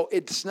 So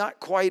it's not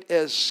quite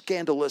as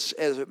scandalous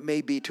as it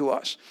may be to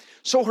us.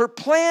 So her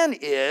plan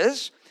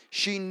is,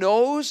 she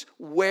knows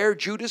where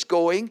Judah's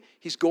going.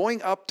 He's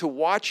going up to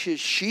watch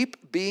his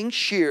sheep being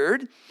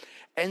sheared.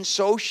 And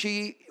so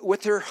she,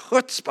 with her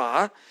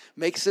chutzpah,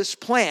 makes this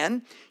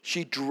plan.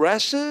 She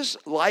dresses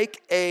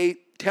like a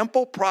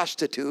temple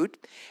prostitute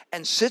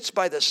and sits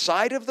by the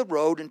side of the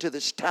road into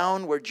this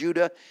town where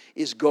Judah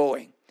is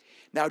going.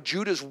 Now,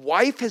 Judah's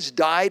wife has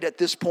died at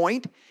this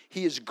point.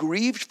 He is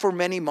grieved for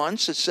many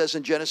months, it says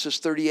in Genesis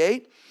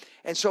 38.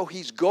 And so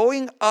he's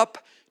going up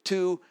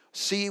to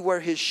see where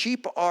his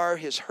sheep are,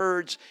 his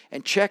herds,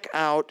 and check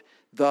out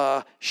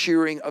the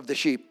shearing of the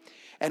sheep.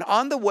 And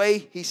on the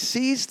way, he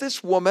sees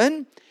this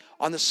woman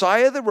on the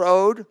side of the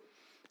road,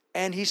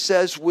 and he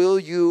says, will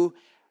you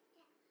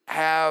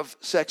have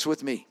sex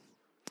with me?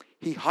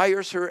 He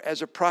hires her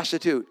as a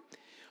prostitute.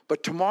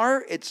 But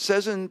Tamar, it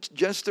says in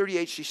Genesis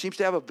 38, she seems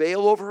to have a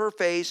veil over her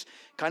face,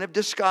 kind of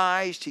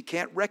disguised. He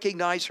can't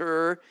recognize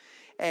her.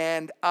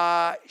 And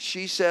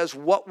she says,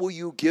 what will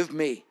you give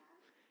me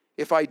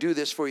if I do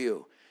this for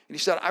you? And he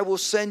said, I will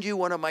send you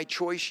one of my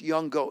choice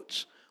young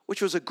goats,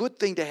 which was a good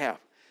thing to have.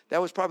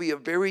 That was probably a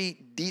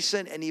very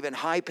decent and even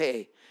high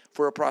pay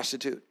for a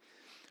prostitute.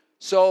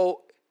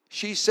 So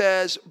she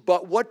says,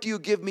 but what do you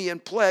give me in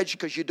pledge,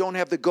 because you don't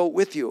have the goat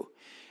with you?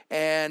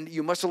 And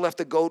you must have left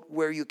the goat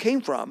where you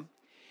came from.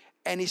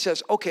 And he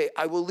says, okay,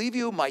 I will leave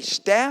you my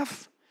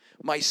staff,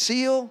 my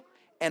seal,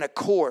 and a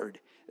cord.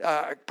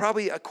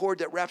 Probably a cord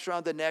that wraps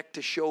around the neck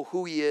to show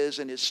who he is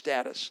and his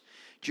status.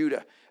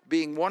 Judah,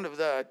 being one of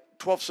the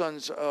 12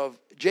 sons of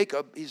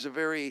Jacob, he's a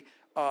very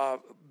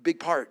big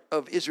part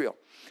of Israel.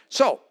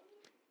 So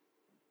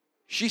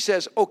she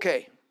says,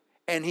 okay.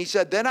 And he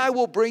said, then I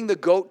will bring the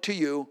goat to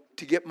you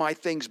to get my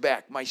things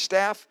back, my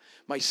staff,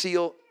 my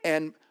seal,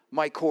 and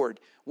my cord,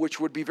 which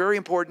would be very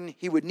important.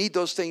 He would need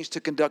those things to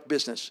conduct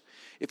business.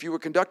 If you were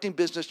conducting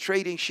business,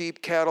 trading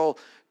sheep, cattle,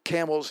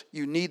 camels,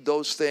 you need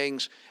those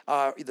things,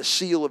 the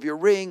seal of your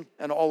ring,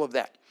 and all of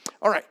that.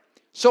 All right,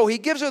 so he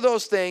gives her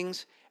those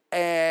things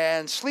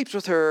and sleeps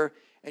with her,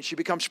 and she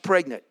becomes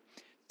pregnant.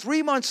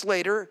 3 months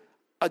later,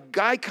 a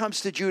guy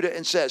comes to Judah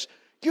and says,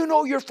 you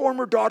know your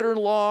former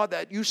daughter-in-law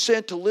that you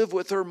sent to live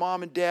with her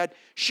mom and dad?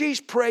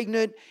 She's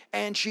pregnant,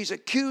 and she's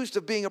accused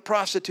of being a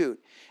prostitute.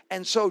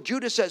 And so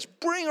Judah says,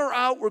 bring her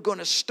out. We're going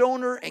to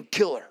stone her and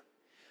kill her.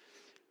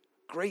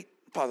 Great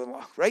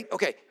father-in-law, right?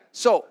 Okay,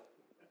 so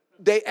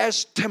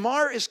as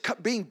Tamar is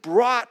being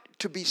brought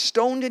to be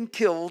stoned and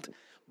killed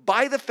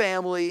by the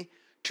family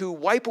to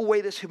wipe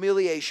away this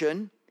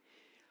humiliation,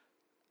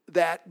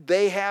 that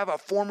they have a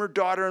former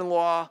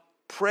daughter-in-law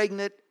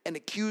pregnant and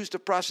accused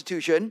of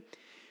prostitution,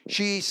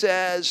 she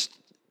says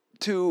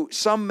to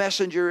some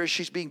messenger as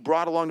she's being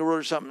brought along the road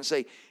or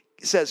something,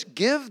 says,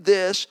 give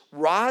this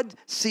rod,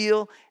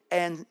 seal,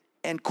 and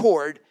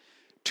cord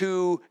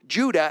to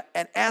Judah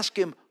and ask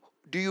him,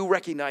 do you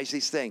recognize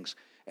these things?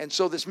 And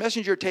so this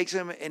messenger takes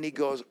him and he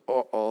goes,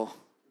 uh-oh,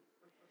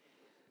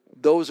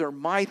 those are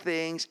my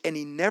things. And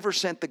he never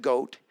sent the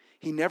goat.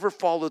 He never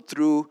followed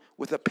through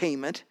with a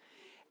payment.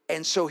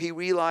 And so he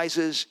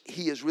realizes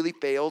he has really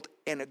failed,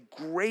 and a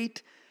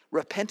great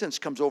repentance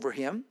comes over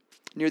him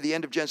near the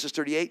end of Genesis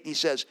 38. He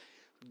says,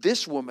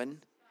 this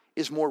woman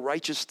is more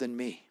righteous than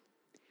me.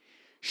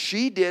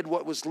 She did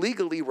what was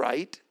legally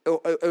right.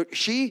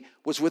 She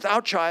was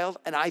without child,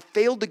 and I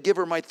failed to give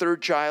her my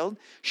third child.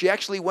 She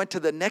actually went to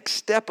the next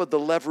step of the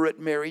levirate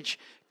marriage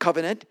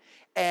covenant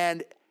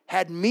and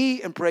had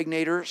me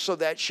impregnate her so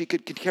that she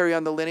could carry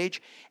on the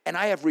lineage. And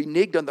I have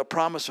reneged on the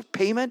promise of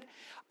payment.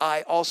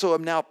 I also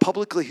am now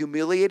publicly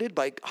humiliated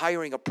by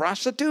hiring a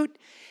prostitute.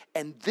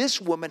 And this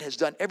woman has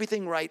done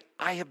everything right.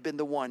 I have been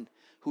the one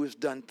who has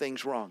done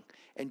things wrong.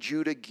 And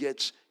Judah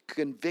gets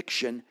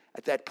conviction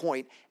at that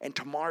point, and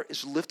Tamar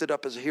is lifted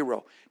up as a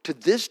hero. To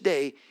this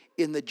day,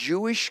 in the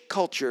Jewish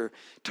culture,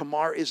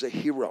 Tamar is a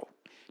hero.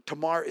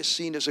 Tamar is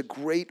seen as a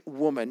great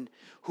woman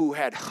who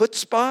had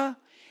chutzpah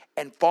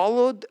and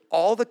followed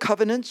all the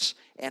covenants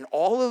and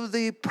all of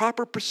the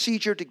proper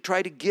procedure to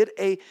try to get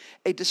a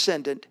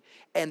descendant.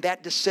 And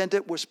that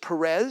descendant was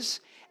Perez.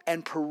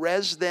 And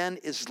Perez then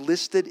is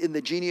listed in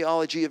the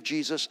genealogy of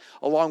Jesus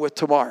along with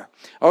Tamar.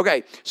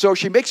 Okay, so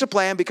she makes a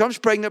plan, becomes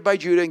pregnant by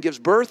Judah, and gives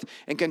birth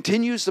and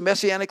continues the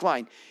messianic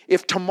line.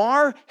 If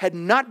Tamar had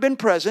not been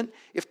present,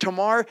 if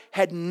Tamar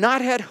had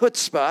not had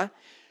chutzpah,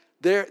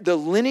 the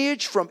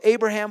lineage from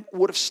Abraham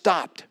would have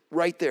stopped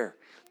right there.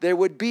 There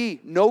would be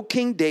no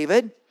King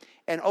David,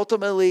 and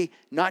ultimately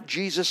not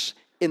Jesus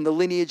in the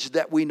lineage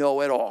that we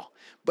know at all.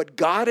 But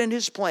God in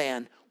his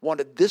plan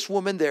wanted this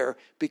woman there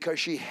because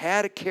she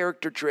had a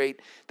character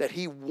trait that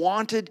he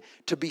wanted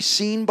to be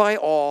seen by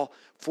all,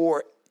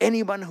 for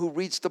anyone who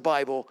reads the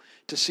Bible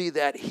to see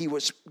that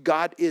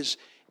God is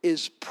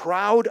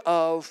proud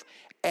of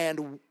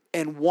and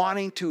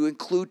wanting to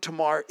include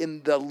Tamar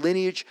in the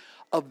lineage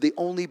of the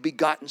only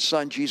begotten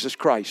Son, Jesus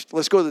Christ.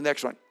 Let's go to the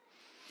next one.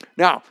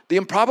 Now, the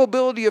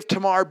improbability of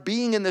Tamar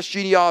being in this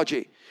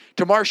genealogy.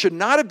 Tamar should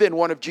not have been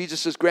one of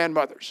Jesus'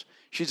 grandmothers.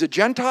 She's a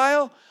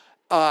Gentile,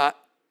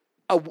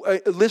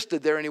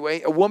 listed there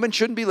anyway. A woman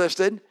shouldn't be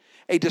listed.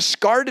 A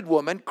discarded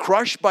woman,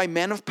 crushed by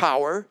men of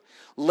power,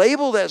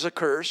 labeled as a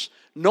curse,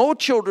 no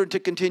children to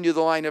continue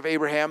the line of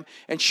Abraham,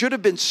 and should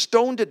have been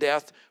stoned to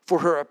death for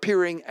her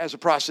appearing as a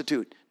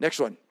prostitute. Next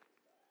one.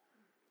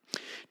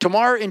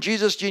 Tamar in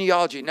Jesus'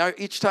 genealogy. Now,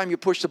 each time you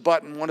push the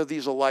button, one of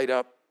these will light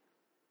up.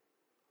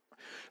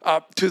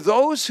 To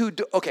those who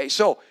do, okay,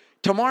 so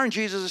Tamar in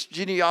Jesus'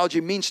 genealogy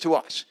means to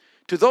us.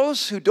 To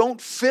those who don't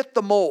fit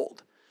the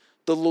mold,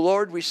 the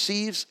Lord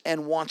receives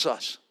and wants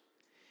us.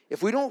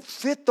 If we don't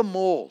fit the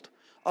mold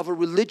of a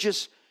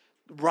religious,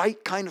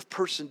 right kind of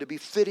person to be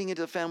fitting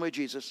into the family of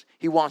Jesus,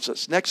 he wants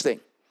us. Next thing.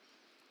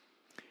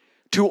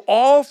 To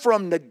all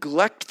from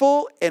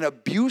neglectful and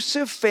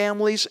abusive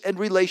families and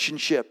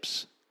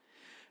relationships.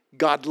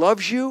 God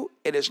loves you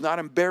and is not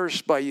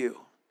embarrassed by you.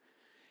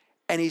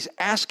 And he's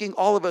asking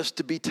all of us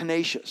to be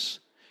tenacious,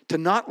 to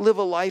not live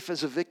a life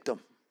as a victim,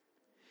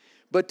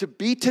 but to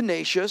be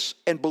tenacious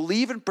and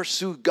believe and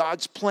pursue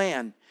God's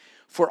plan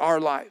for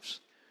our lives.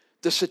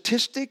 The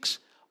statistics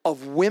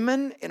of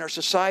women in our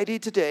society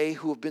today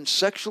who have been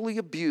sexually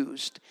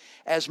abused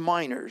as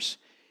minors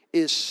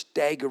is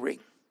staggering.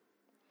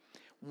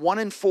 1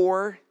 in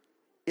 4,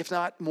 if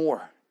not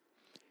more.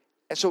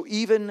 And so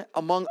even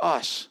among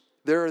us,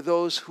 there are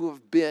those who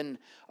have been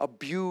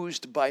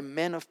abused by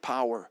men of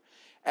power,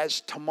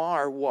 as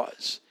Tamar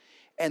was.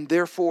 And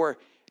therefore,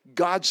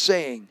 God's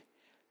saying,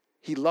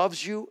 he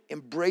loves you,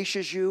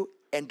 embraces you,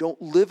 and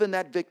don't live in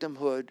that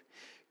victimhood.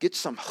 Get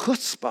some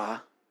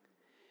chutzpah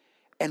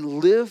and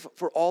live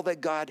for all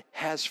that God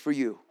has for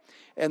you.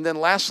 And then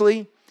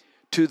lastly,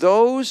 to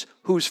those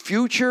whose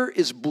future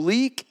is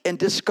bleak and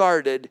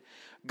discarded,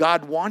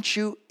 God wants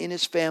you in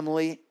his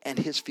family and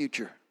his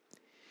future.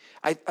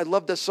 I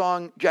love the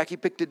song Jackie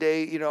picked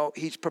today. You know,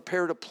 he's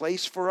prepared a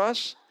place for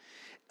us.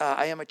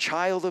 I am a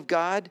child of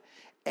God,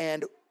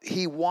 and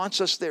he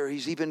wants us there.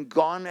 He's even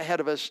gone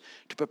ahead of us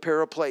to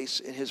prepare a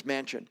place in his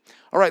mansion.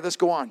 All right, let's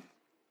go on.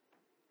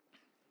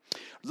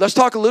 Let's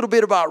talk a little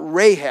bit about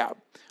Rahab.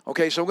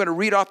 Okay, so I'm going to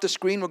read off the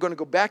screen. We're going to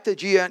go back to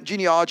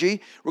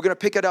genealogy. We're going to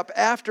pick it up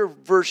after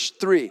verse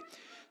 3.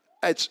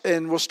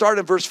 And we'll start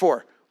in verse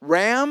 4.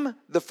 Ram,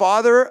 the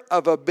father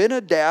of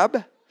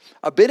Abinadab.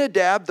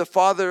 Abinadab, the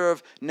father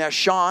of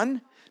Nahshon.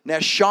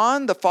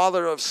 Nahshon, the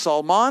father of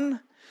Salmon.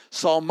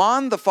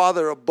 Salmon, the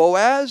father of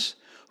Boaz,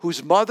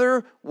 whose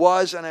mother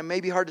was, and it may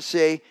be hard to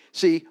say,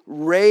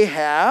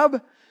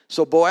 Rahab.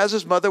 So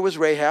Boaz's mother was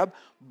Rahab.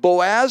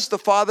 Boaz, the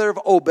father of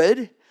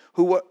Obed,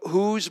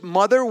 whose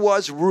mother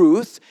was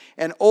Ruth,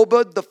 and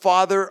Obed, the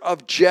father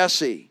of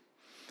Jesse.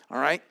 All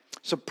right,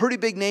 some pretty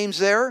big names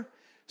there,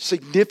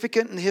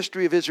 significant in the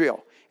history of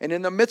Israel. And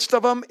in the midst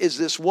of them is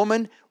this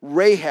woman,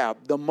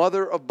 Rahab, the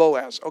mother of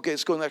Boaz. Okay,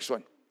 let's go to the next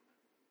one.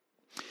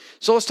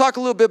 So let's talk a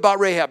little bit about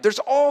Rahab. There's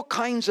all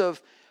kinds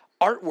of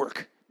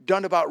artwork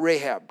done about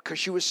Rahab because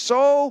she was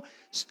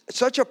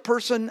such a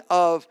person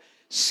of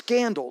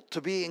scandal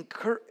to be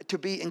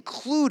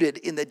included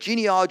in the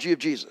genealogy of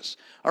Jesus.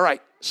 All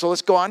right, so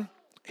let's go on.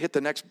 Hit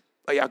the next.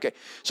 Oh, yeah, okay.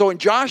 So in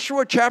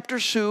Joshua chapter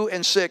 2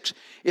 and 6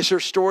 is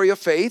her story of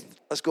faith.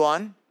 Let's go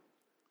on.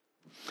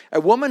 A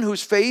woman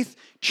whose faith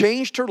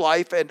changed her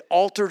life and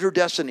altered her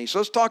destiny. So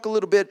let's talk a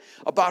little bit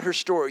about her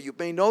story. You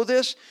may know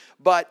this,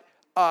 but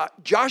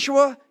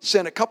Joshua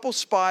sent a couple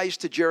spies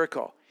to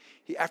Jericho.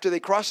 After they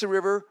cross the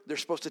river, they're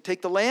supposed to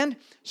take the land.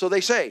 So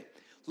they say,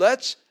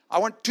 I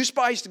want 2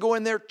 spies to go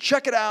in there,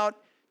 check it out,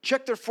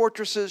 check their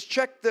fortresses,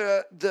 check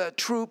the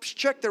troops,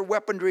 check their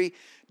weaponry,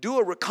 do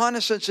a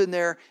reconnaissance in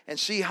there, and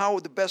see how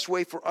the best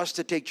way for us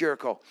to take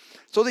Jericho.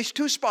 So these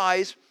 2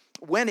 spies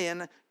went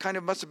in, kind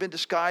of must have been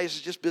disguised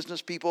as just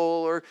business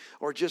people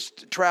or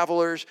just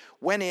travelers,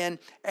 went in,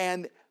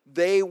 and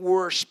they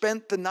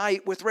spent the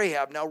night with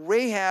Rahab. Now,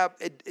 Rahab,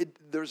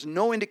 there's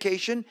no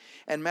indication,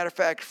 and matter of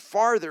fact,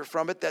 farther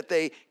from it, that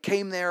they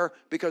came there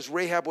because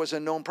Rahab was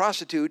a known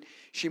prostitute.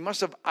 She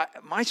must have,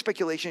 my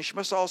speculation, she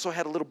must have also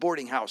had a little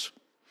boarding house,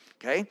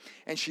 okay?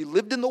 And she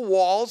lived in the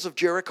walls of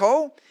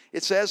Jericho.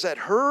 It says that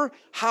her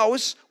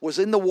house was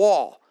in the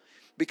wall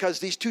because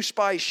these 2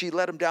 spies, she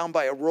let them down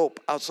by a rope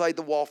outside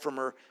the wall from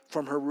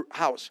her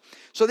house.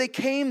 So they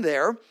came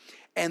there.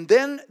 And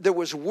then there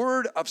was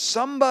word of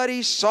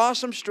somebody saw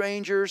some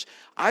strangers.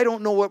 I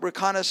don't know what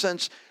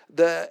reconnaissance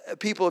the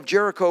people of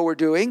Jericho were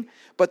doing,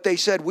 but they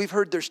said, we've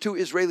heard there's 2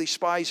 Israeli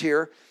spies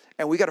here,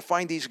 and we got to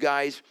find these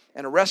guys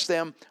and arrest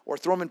them or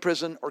throw them in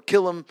prison or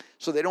kill them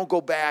so they don't go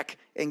back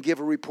and give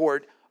a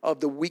report of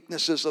the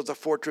weaknesses of the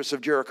fortress of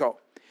Jericho.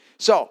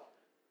 So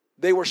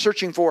they were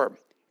searching for him.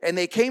 And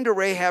they came to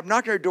Rahab,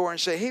 knocked on her door and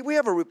said, hey, we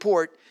have a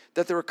report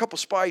that there were a couple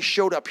spies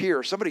showed up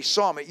here. Somebody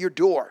saw them at your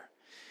door.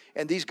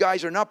 And these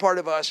guys are not part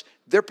of us.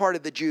 They're part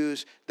of the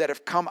Jews that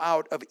have come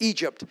out of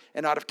Egypt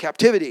and out of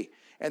captivity.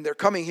 And they're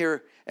coming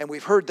here, and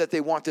we've heard that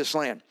they want this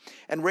land.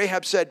 And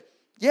Rahab said,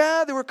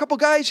 yeah, there were a couple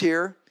guys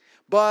here,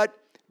 but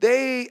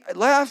they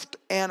left,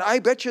 and I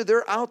bet you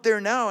they're out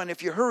there now. And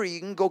if you hurry, you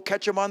can go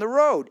catch them on the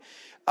road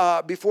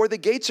before the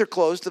gates are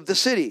closed of the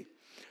city.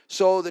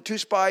 So the 2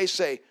 spies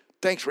say,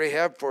 thanks,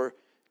 Rahab, for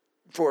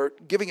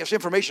giving us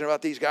information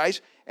about these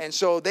guys. And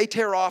so they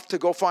tear off to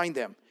go find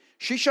them.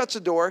 She shuts the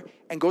door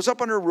and goes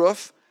up on her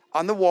roof,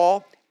 on the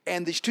wall,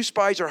 and these 2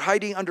 spies are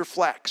hiding under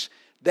flax.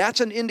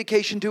 That's an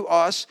indication to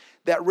us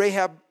that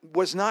Rahab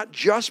was not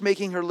just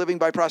making her living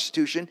by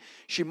prostitution.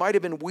 She might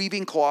have been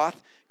weaving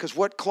cloth, because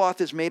what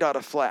cloth is made out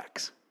of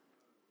flax?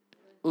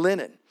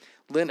 Linen.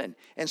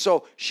 And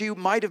so she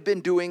might have been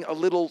doing a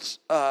little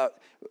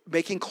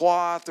making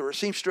cloth or a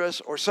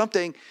seamstress or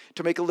something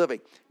to make a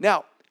living.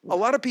 Now, a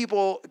lot of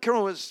people,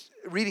 Carol was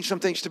reading some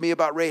things to me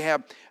about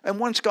Rahab, and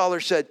one scholar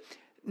said,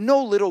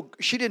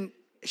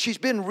 she's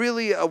been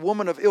really a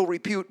woman of ill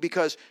repute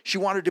because she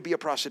wanted to be a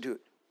prostitute.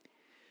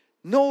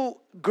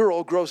 No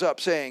girl grows up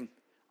saying,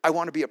 I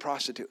want to be a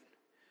prostitute.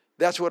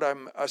 That's what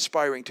I'm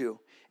aspiring to.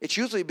 it's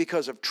usually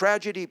because of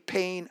tragedy,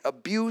 pain,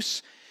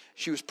 abuse.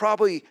 She was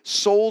probably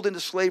sold into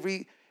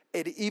slavery.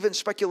 And even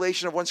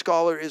speculation of one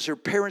scholar is her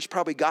parents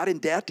probably got in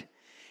debt,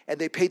 and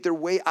they paid their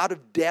way out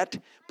of debt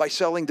by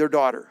selling their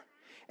daughter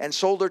and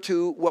sold her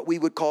to what we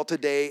would call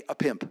today a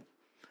pimp,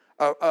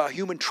 a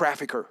human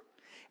trafficker.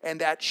 And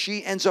that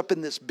she ends up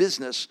in this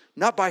business,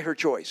 not by her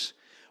choice,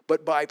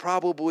 but by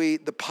probably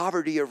the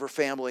poverty of her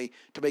family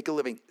to make a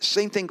living.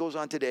 Same thing goes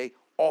on today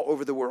all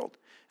over the world.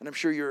 And I'm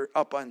sure you're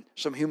up on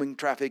some human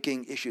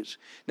trafficking issues.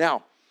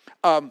 Now,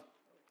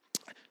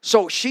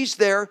 so she's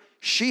there.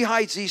 She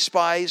hides these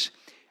spies.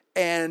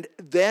 And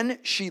then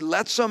she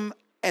lets them,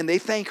 and they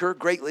thank her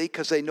greatly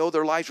because they know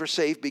their lives were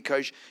safe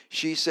because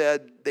she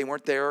said they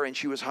weren't there and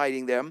she was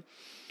hiding them.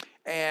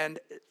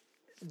 And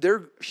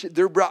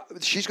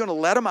she's going to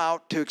let them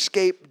out to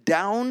escape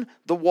down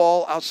the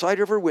wall outside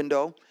of her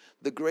window,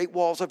 the great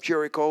walls of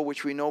Jericho,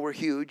 which we know were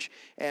huge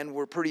and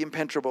were pretty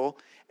impenetrable.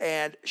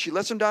 And she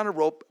lets them down a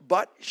rope,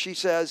 but she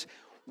says,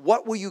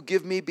 "What will you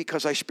give me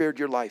because I spared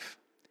your life?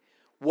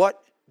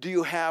 What do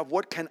you have?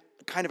 What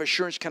kind of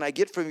assurance can I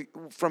get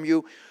from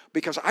you?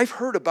 Because I've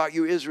heard about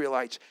you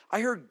Israelites. I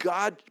heard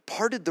God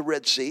parted the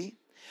Red Sea.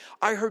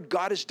 I heard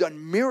God has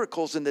done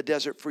miracles in the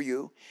desert for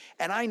you.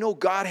 And I know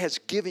God has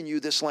given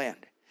you this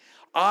land.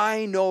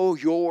 I know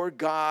your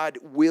God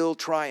will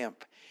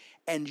triumph.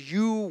 And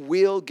you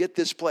will get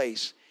this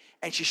place."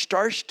 And she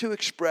starts to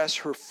express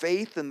her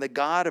faith in the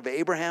God of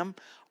Abraham,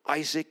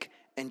 Isaac,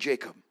 and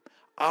Jacob.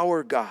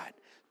 Our God.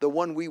 The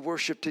one we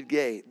worship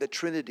today, the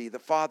Trinity, the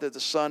Father,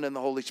 the Son, and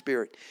the Holy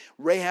Spirit.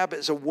 Rahab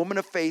is a woman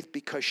of faith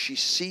because she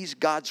sees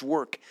God's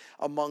work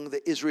among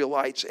the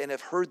Israelites and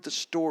have heard the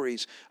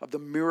stories of the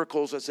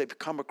miracles as they've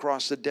come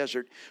across the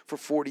desert for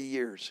 40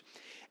 years.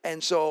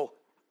 And so,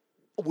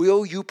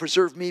 "Will you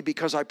preserve me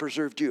because I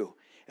preserved you?"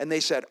 And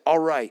they said, "All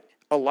right,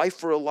 a life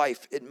for a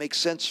life. It makes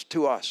sense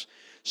to us.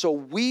 So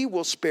we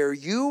will spare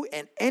you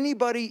and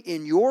anybody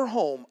in your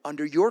home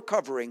under your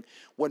covering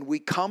when we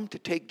come to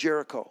take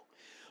Jericho.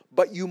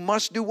 But you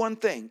must do one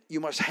thing. You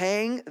must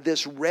hang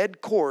this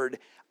red cord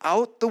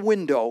out the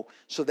window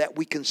so that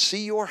we can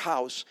see your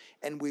house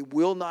and we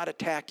will not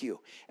attack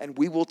you. And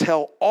we will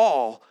tell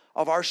all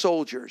of our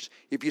soldiers,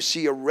 if you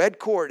see a red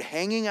cord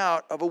hanging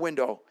out of a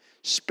window,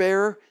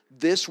 spare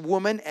this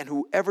woman and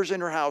whoever's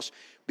in her house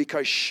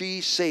because she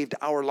saved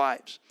our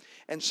lives."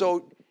 And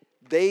so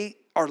they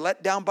are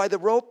let down by the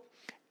rope,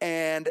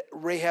 and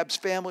Rahab's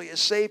family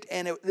is saved.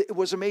 And it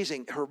was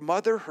amazing. Her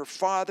mother, her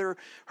father,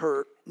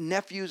 her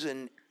nephews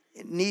and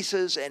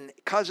nieces and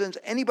cousins,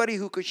 anybody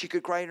she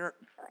could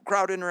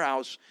crowd in her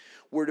house,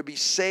 were to be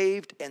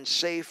saved and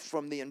safe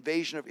from the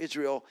invasion of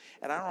Israel.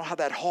 And I don't know how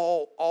that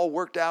all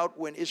worked out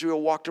when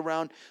Israel walked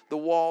around the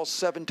walls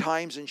 7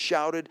 times and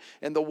shouted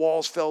and the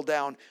walls fell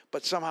down.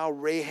 But somehow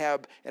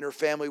Rahab and her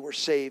family were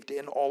saved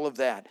in all of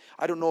that.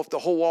 I don't know if the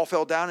whole wall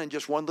fell down in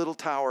just one little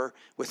tower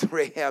with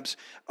Rahab's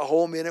a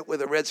home in it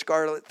with a red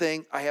scarlet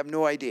thing. I have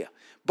no idea.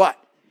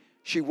 But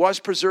she was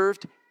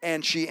preserved.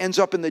 And she ends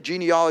up in the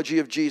genealogy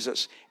of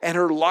Jesus. And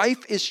her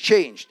life is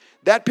changed.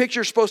 That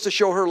picture is supposed to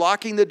show her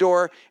locking the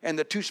door and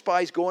the 2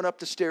 spies going up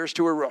the stairs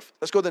to her roof.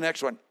 Let's go to the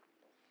next one.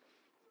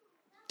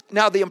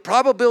 Now, the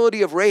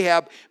improbability of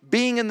Rahab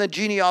being in the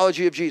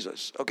genealogy of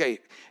Jesus. Okay,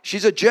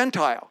 she's a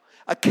Gentile,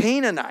 a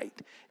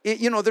Canaanite.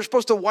 They're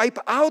supposed to wipe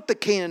out the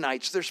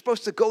Canaanites. They're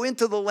supposed to go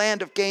into the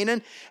land of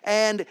Canaan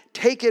and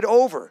take it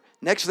over.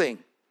 Next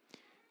thing.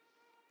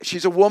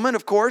 She's a woman,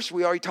 of course.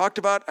 We already talked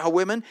about how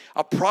women,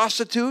 a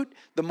prostitute,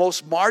 the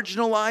most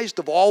marginalized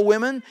of all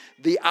women,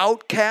 the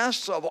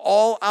outcasts of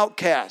all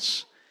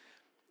outcasts.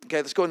 Okay,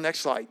 let's go to the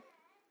next slide.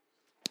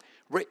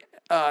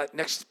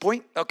 Next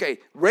point. Okay,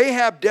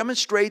 Rahab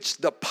demonstrates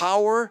the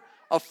power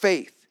of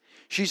faith.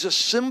 She's a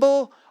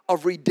symbol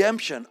of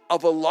redemption,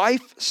 of a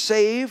life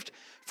saved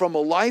from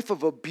a life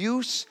of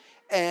abuse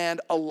and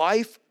a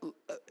life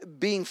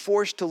being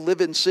forced to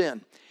live in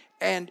sin.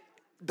 And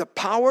the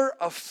power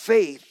of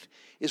faith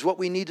is what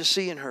we need to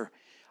see in her.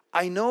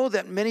 I know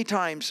that many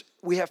times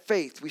we have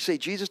faith. We say,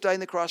 Jesus died on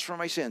the cross for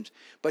my sins.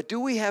 But do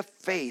we have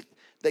faith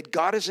that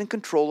God is in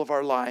control of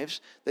our lives,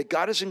 that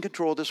God is in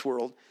control of this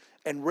world?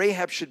 And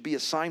Rahab should be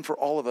a sign for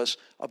all of us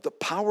of the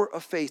power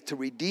of faith to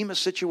redeem a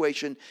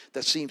situation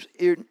that seems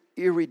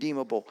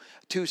irredeemable,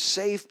 to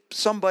save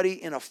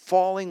somebody in a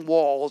falling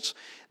walls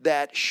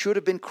that should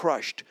have been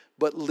crushed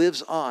but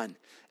lives on.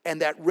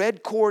 And that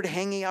red cord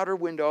hanging out her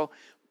window,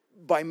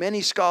 by many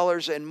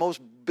scholars and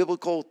most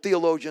biblical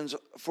theologians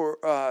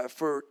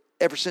for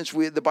ever since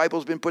the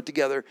Bible's been put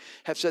together,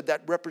 have said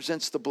that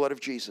represents the blood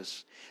of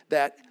Jesus.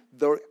 That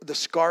the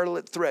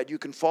scarlet thread, you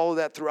can follow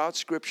that throughout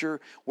Scripture.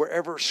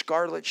 Wherever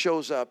scarlet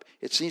shows up,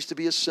 it seems to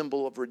be a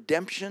symbol of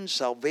redemption,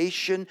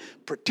 salvation,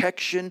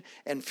 protection,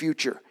 and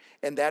future.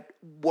 And that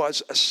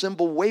was a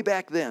symbol way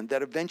back then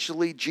that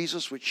eventually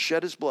Jesus would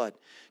shed his blood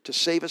to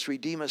save us,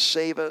 redeem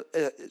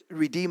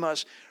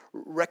us,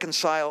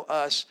 reconcile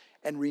us,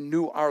 and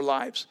renew our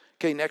lives.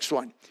 Okay, next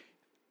one.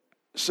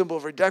 Symbol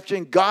of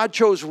redemption. God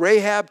chose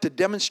Rahab to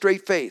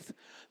demonstrate faith.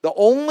 The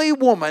only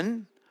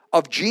woman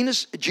of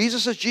Jesus'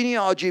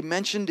 genealogy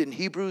mentioned in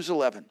Hebrews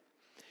 11.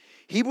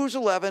 Hebrews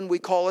 11, we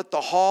call it the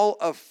Hall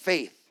of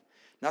Faith.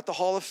 Not the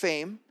Hall of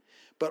Fame,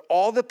 but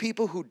all the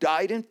people who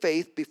died in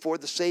faith before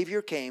the Savior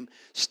came,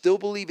 still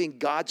believing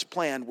God's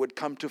plan would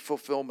come to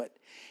fulfillment.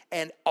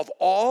 And of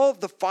all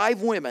the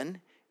 5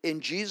 women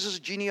in Jesus'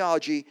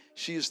 genealogy,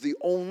 she is the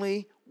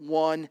only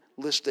one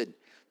listed.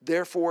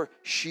 Therefore,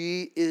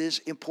 she is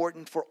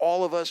important for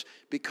all of us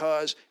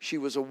because she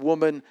was a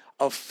woman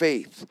of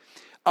faith.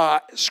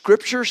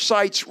 Scripture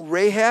cites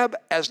Rahab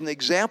as an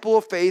example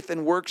of faith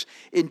and works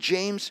in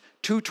James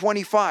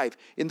 2:25.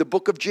 In the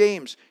book of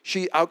James,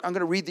 I'm going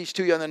to read these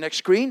to you on the next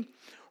screen.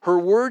 Her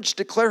words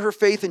declare her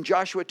faith in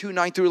Joshua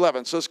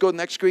 2:9-11. So let's go to the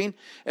next screen,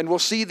 and we'll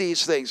see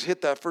these things.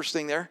 Hit that first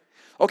thing there.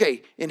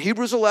 Okay, in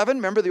Hebrews 11,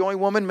 remember the only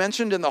woman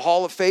mentioned in the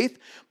Hall of Faith?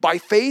 By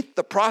faith,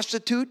 the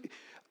prostitute,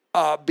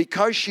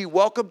 because she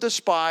welcomed the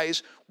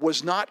spies,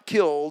 was not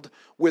killed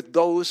with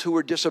those who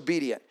were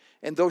disobedient.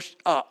 And those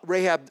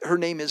Rahab, her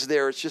name is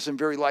there. It's just in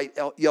very light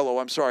yellow.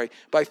 I'm sorry.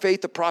 By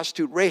faith, the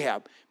prostitute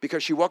Rahab,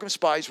 because she welcomed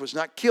spies, was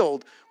not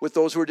killed with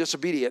those who were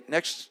disobedient.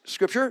 Next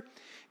scripture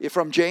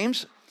from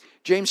James.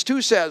 James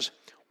 2 says,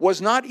 was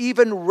not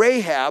even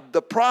Rahab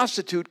the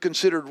prostitute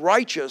considered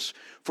righteous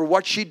for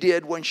what she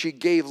did when she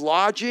gave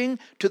lodging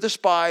to the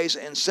spies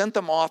and sent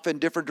them off in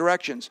different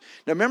directions?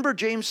 Now remember,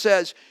 James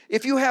says,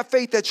 if you have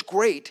faith, that's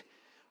great.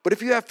 But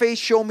if you have faith,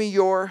 show me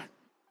your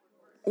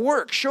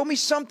work. Show me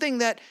something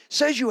that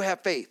says you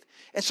have faith.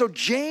 And so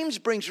James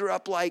brings her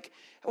up like,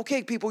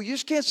 okay, people, you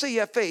just can't say you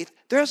have faith.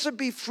 There has to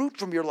be fruit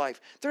from your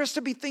life. There has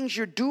to be things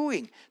you're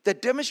doing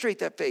that demonstrate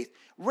that faith.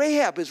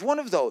 Rahab is one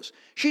of those.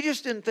 She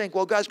just didn't think,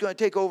 well, God's going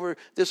to take over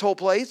this whole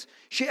place.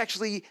 She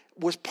actually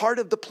was part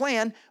of the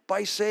plan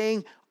by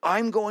saying,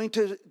 I'm going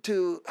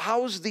to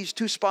house these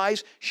 2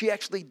 spies. She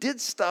actually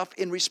did stuff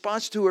in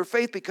response to her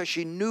faith because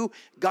she knew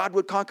God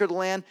would conquer the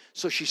land.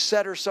 So she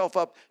set herself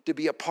up to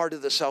be a part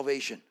of the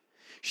salvation.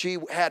 She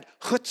had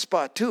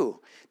chutzpah too,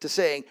 to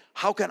saying,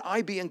 how can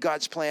I be in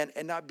God's plan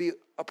and not be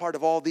a part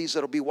of all these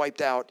that'll be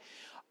wiped out?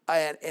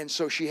 And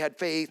so she had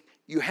faith.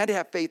 You had to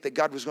have faith that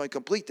God was going to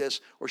complete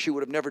this, or she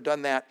would have never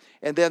done that.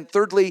 And then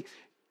thirdly,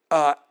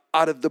 out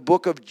of the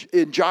book of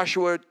in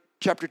Joshua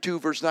chapter 2,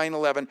 verse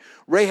 9-11,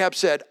 Rahab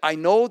said, I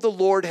know the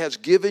Lord has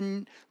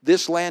given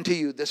this land to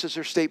you. This is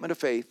her statement of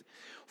faith.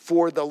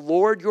 For the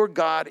Lord your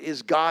God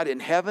is God in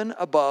heaven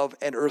above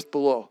and earth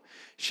below.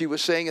 She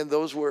was saying in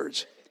those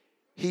words,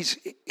 He's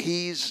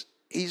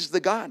the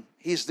God.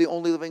 He's the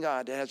only living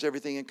God that has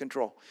everything in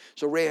control.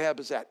 So Rahab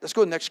is that. Let's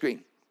go to the next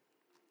screen.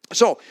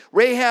 So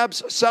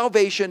Rahab's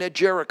salvation at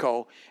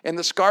Jericho and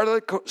the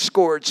scarlet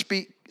cord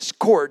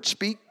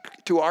speak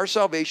to our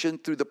salvation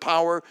through the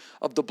power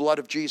of the blood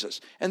of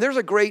Jesus. And there's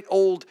a great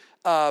old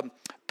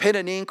pen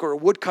and ink or a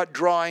woodcut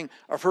drawing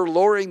of her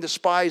lowering the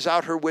spies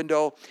out her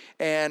window.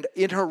 And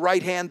in her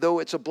right hand, though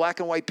it's a black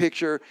and white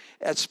picture,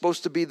 it's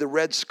supposed to be the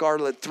red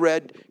scarlet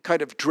thread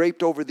kind of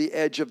draped over the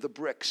edge of the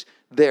bricks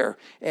there.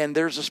 And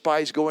there's the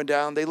spies going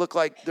down. They look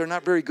like they're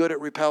not very good at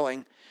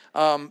repelling,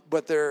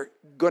 but they're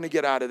going to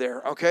get out of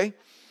there, okay?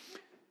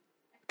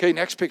 Okay,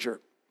 next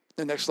picture.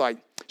 The next slide.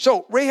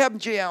 So, Rahab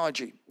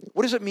genealogy.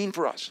 What does it mean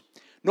for us?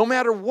 No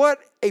matter what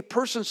a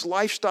person's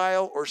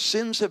lifestyle or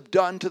sins have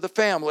done to the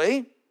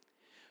family,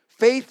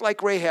 faith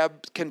like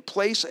Rahab can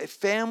place a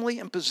family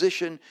in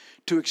position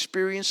to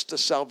experience the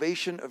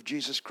salvation of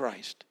Jesus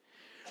Christ.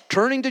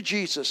 Turning to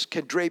Jesus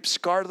can drape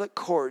scarlet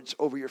cords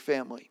over your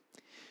family.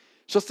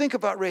 So think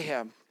about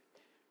Rahab.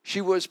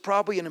 She was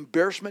probably an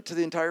embarrassment to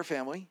the entire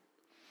family.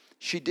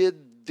 She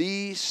did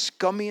the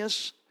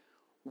scummiest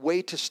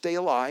way to stay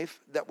alive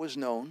that was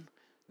known.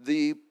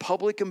 The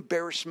public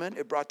embarrassment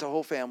it brought the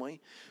whole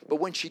family. But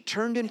when she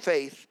turned in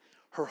faith,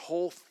 her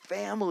whole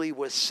family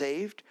was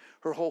saved.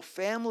 Her whole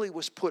family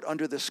was put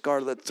under the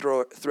scarlet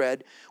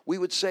thread. We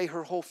would say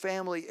her whole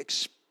family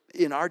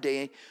in our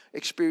day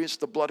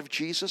experienced the blood of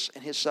Jesus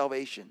and his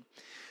salvation.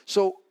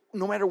 So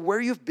no matter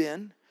where you've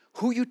been,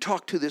 who you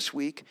talk to this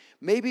week,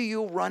 maybe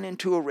you'll run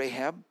into a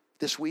Rahab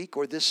this week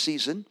or this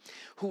season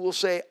who will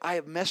say, I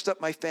have messed up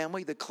my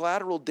family. The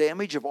collateral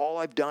damage of all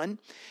I've done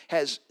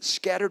has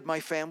scattered my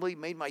family,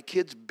 made my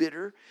kids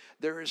bitter.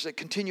 There is a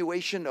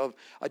continuation of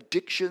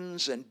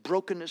addictions and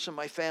brokenness in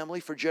my family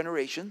for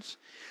generations.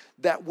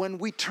 That when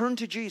we turn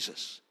to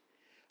Jesus,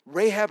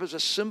 Rahab is a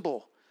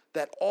symbol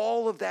that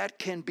all of that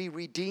can be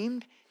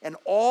redeemed and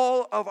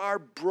all of our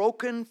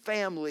broken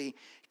family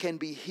can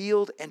be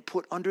healed and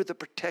put under the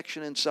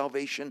protection and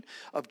salvation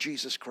of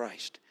Jesus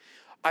Christ.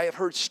 I have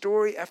heard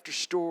story after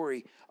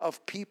story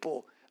of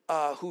people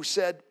who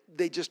said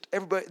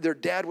their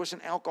dad was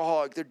an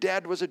alcoholic, their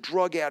dad was a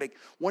drug addict.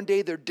 One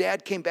day their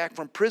dad came back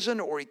from prison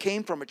or he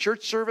came from a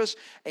church service,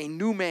 a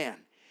new man.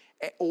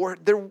 Or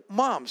their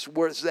moms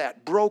was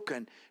that,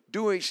 broken,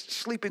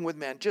 sleeping with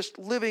men, just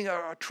living an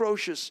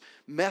atrocious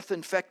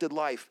meth-infected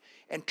life,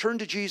 and turned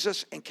to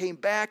Jesus and came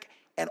back,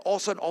 and all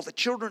of a sudden all the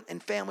children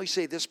and family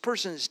say, this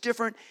person is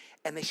different,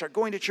 and they start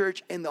going to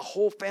church, and the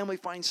whole family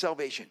finds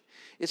salvation.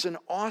 It's an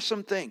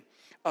awesome thing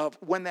of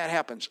when that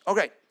happens.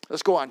 Okay,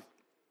 let's go on.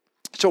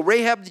 So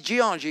Rahab, the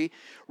genealogy,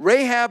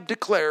 Rahab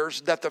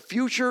declares that the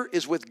future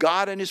is with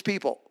God and his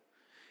people.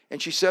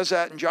 And she says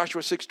that in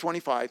Joshua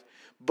 6:25.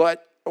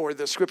 Or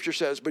the scripture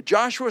says, but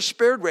Joshua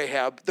spared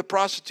Rahab, the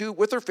prostitute,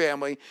 with her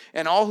family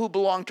and all who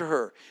belonged to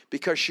her,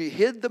 because she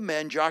hid the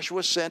men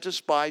Joshua sent as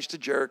spies to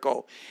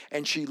Jericho,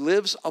 and she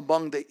lives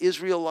among the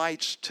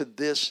Israelites to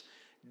this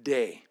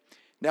day.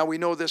 Now we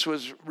know this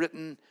was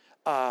written,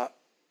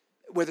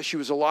 whether she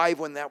was alive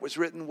when that was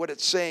written, what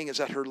it's saying is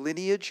that her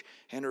lineage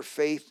and her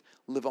faith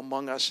live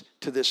among us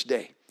to this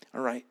day.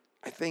 All right,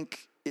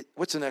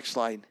 what's the next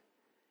slide?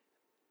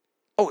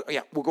 Oh,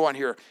 yeah, we'll go on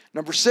here.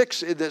 Number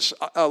 6 in this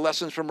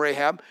lessons from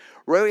Rahab.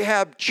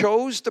 Rahab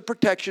chose the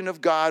protection of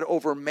God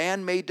over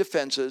man-made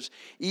defenses,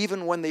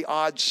 even when the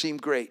odds seem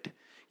great.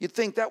 You'd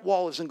think that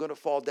wall isn't going to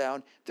fall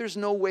down. There's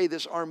no way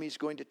this army is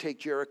going to take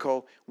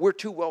Jericho. We're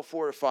too well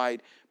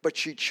fortified. But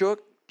she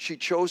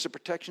chose the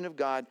protection of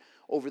God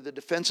over the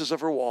defenses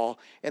of her wall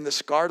and the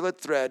scarlet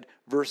thread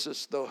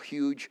versus the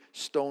huge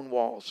stone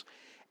walls.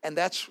 And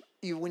that's,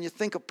 when you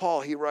think of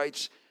Paul, he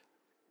writes,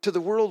 to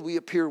the world we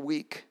appear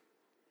weak,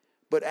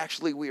 but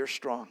actually we are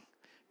strong.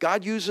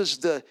 God uses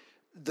the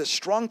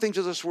strong things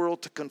of this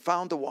world to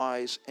confound the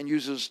wise and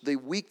uses the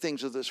weak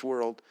things of this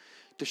world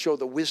to show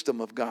the wisdom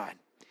of God.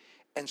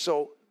 And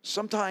so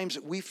sometimes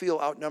we feel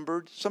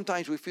outnumbered.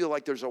 Sometimes we feel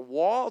like there's a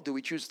wall. Do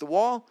we choose the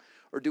wall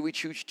or do we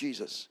choose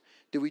Jesus?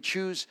 Do we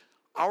choose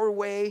our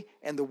way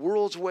and the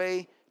world's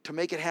way to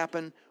make it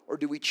happen, or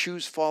do we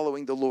choose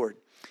following the Lord?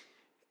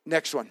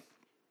 Next one.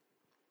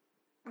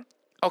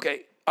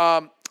 Okay,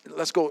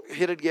 let's go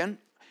hit it again.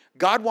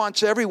 God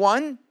wants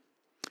everyone,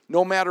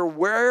 no matter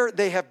where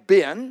they have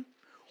been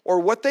or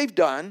what they've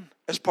done,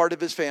 as part of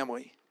his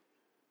family.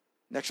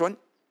 Next one.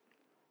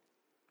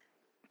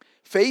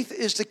 Faith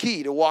is the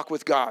key to walk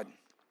with God.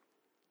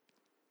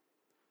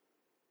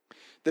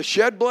 The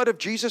shed blood of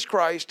Jesus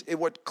Christ is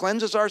what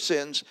cleanses our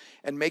sins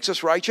and makes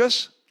us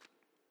righteous.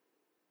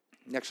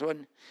 Next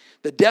one.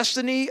 The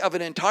destiny of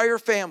an entire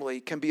family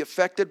can be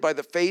affected by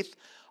the faith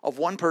of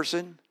one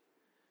person.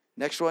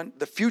 Next one.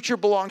 The future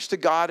belongs to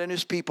God and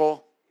his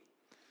people.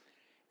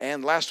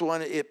 And last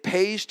one, it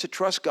pays to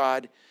trust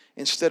God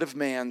instead of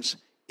man's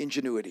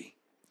ingenuity.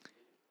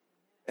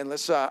 And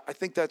I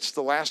think that's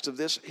the last of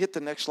this. Hit the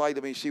next slide.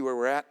 Let me see where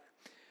we're at.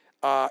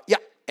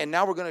 And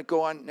now we're going to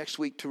go on next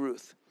week to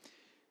Ruth.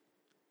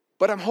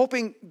 But I'm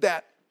hoping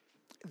that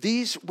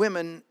these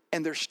women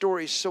and their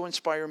stories so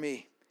inspire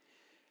me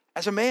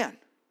as a man.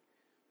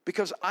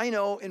 Because I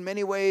know in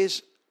many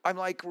ways I'm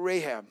like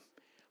Rahab.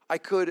 I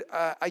could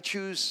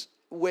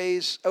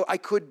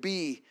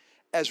be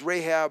as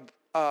Rahab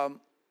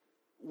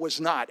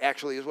was not,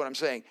 actually, is what I'm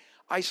saying.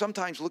 I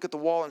sometimes look at the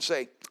wall and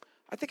say,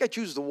 I think I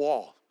choose the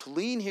wall. To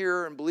lean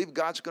here and believe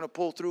God's going to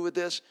pull through with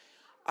this,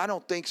 I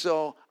don't think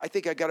so. I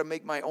think I got to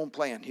make my own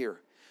plan here.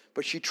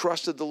 But she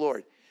trusted the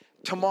Lord.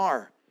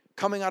 Tamar,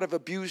 coming out of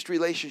abused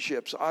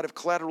relationships, out of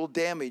collateral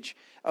damage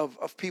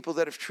of people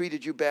that have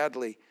treated you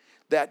badly,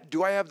 that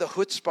do I have the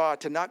chutzpah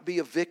to not be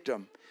a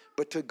victim,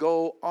 but to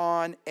go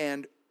on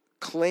and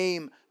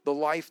claim the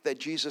life that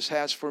Jesus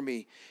has for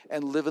me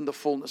and live in the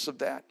fullness of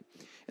that.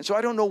 And so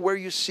I don't know where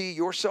you see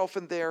yourself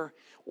in there,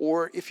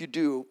 or if you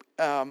do,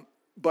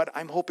 but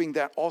I'm hoping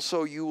that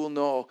also you will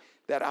know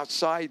that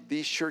outside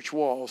these church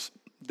walls,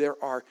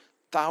 there are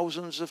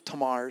thousands of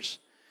Tamars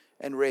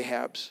and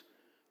Rahabs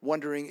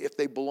wondering if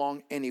they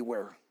belong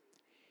anywhere.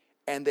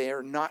 And they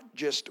are not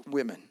just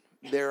women,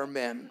 they are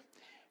men,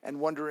 and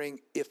wondering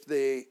if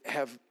they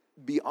have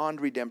beyond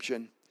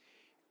redemption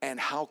and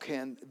how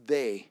can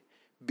they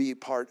be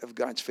part of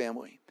God's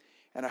family.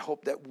 And I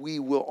hope that we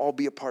will all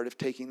be a part of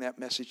taking that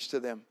message to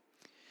them.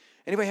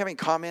 Anybody having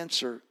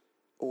comments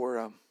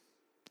or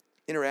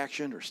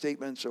interaction or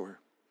statements? Or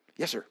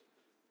yes, sir.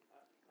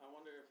 I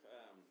wonder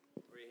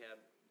if Rahab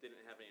didn't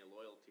have any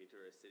loyalty to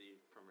her city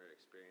from her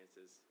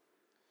experiences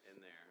in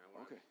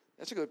there. Okay,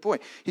 that's a good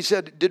point. He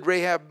said, did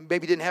Rahab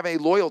maybe didn't have any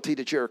loyalty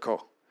to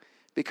Jericho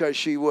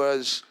because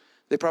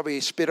they probably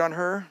spit on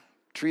her,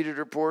 treated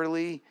her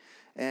poorly,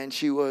 and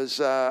she was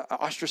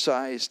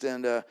ostracized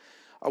and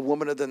a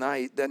woman of the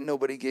night that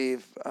nobody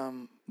gave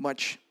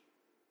much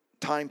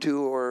time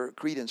to or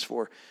credence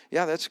for.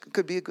 Yeah, that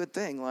could be a good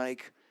thing.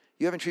 Like,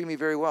 you haven't treated me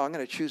very well. I'm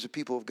going to choose the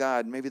people of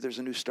God. Maybe there's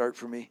a new start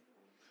for me.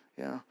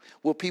 Yeah.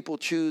 Will people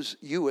choose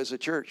you as a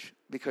church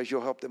because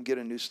you'll help them get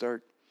a new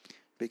start?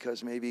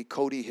 Because maybe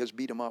Cody has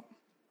beat them up.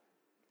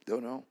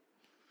 Don't know.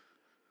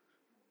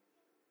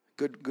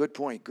 Good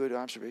point. Good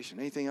observation.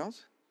 Anything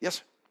else?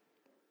 Yes.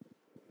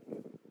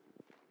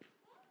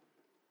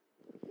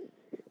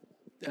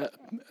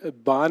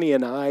 Bonnie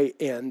and I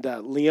and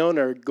Leon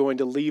are going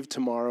to leave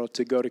tomorrow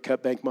to go to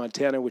Cutbank,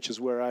 Montana, which is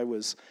where I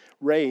was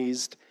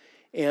raised.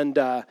 And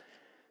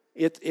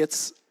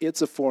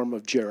it's a form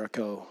of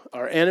Jericho.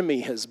 Our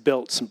enemy has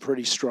built some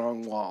pretty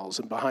strong walls.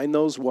 And behind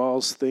those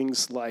walls,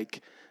 things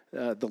like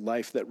the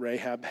life that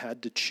Rahab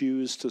had to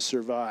choose to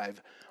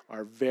survive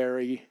are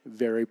very,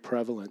 very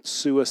prevalent.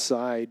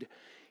 Suicide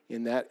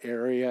in that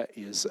area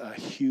is a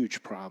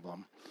huge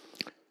problem.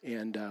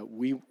 And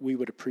we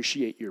would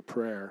appreciate your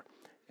prayer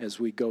as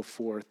we go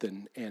forth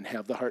and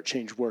have the Heart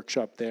Change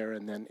Workshop there,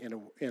 and then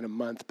in a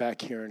month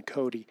back here in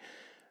Cody.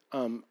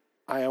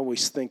 I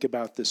always think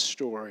about this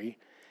story,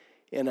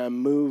 and I'm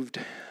moved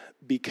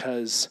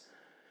because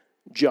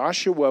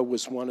Joshua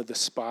was one of the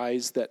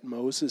spies that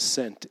Moses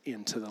sent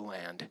into the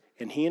land.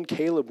 And he and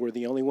Caleb were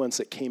the only ones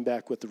that came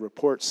back with the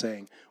report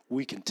saying,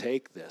 we can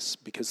take this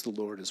because the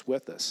Lord is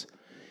with us.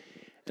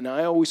 And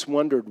I always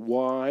wondered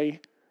why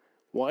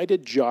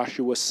did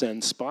Joshua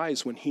send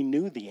spies when he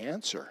knew the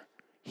answer?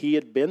 He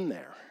had been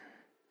there.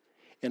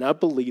 And I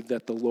believe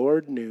that the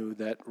Lord knew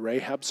that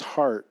Rahab's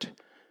heart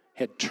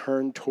had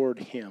turned toward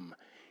him,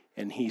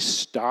 and he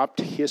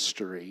stopped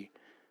history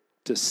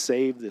to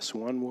save this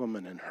one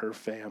woman and her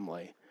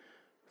family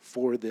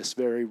for this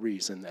very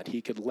reason, that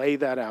he could lay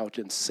that out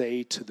and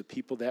say to the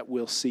people that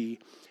we'll see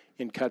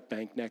in Cut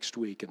Bank next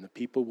week, and the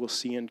people we'll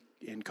see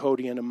in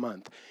Cody in a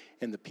month,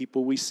 and the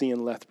people we see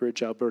in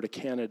Lethbridge, Alberta,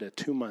 Canada,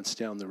 2 months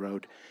down the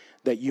road,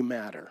 that you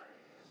matter.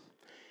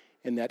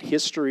 And that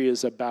history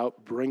is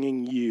about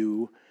bringing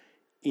you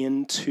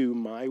into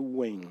my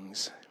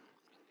wings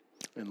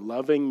and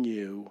loving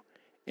you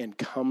and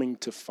coming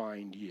to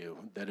find you,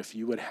 that if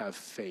you would have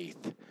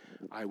faith,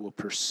 I will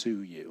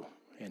pursue you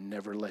and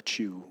never let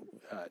you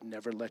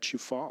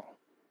fall.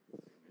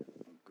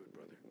 Good,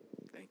 brother.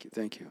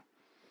 Thank you.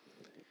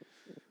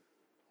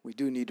 We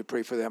do need to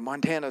pray for that.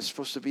 Montana is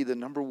supposed to be the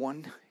number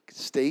one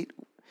state.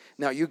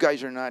 Now, you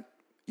guys are not,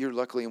 you're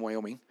luckily in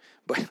Wyoming,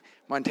 but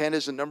Montana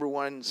is the number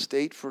one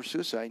state for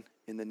suicide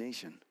in the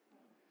nation.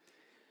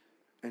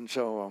 And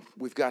so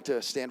we've got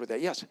to stand with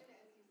that. Yes?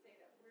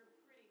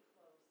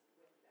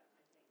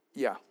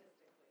 Yeah.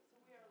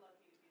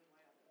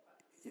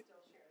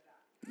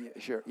 Yeah,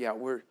 sure. Yeah,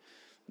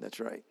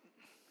 that's right.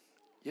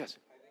 Yes.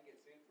 I think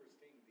it's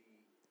interesting,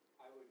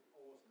 I would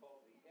almost call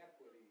it the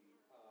equity,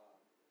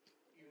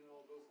 even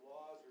though those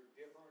laws are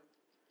different.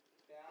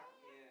 Back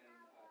in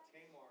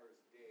Tamar's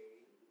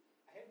day,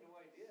 I had no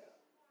idea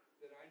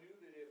that I knew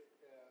that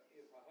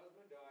if a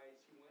husband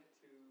died, she went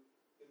to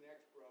the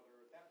next brother.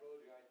 If that brother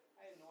died,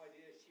 I had no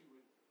idea she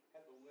would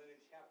have the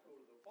lineage have to go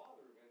to the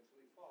father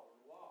eventually,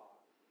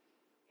 father-in-law.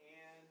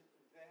 And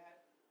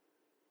that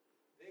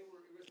it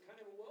was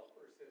kind of a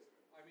welfare system.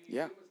 I mean,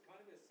 yeah. It was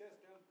kind of a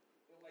system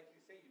that, like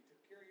you say, you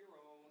took care of your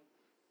own,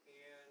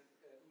 and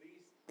at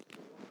least the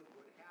woman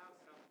would have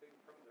something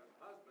from the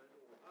husband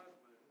or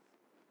husbands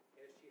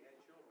as she had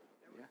children.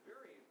 That was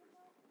very interesting.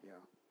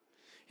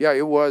 Yeah,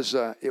 it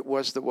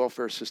was the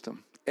welfare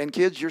system. And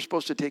kids, you're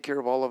supposed to take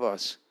care of all of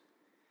us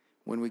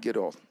when we get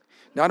old.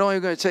 Not only are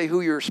we going to say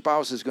who your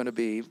spouse is going to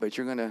be, but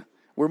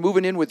we're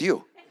moving in with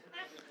you.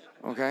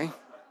 Okay?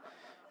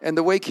 And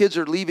the way kids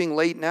are leaving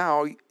late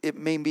now, it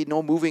may be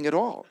no moving at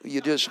all.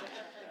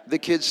 The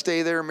kids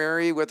stay there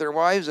married with their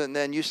wives, and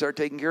then you start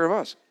taking care of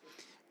us.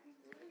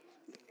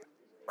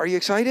 Are you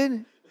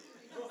excited?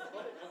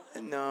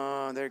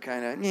 No, they're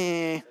kind of,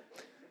 eh.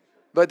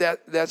 But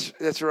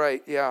that's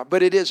right, yeah.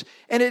 But it is,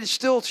 and it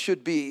still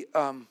should be,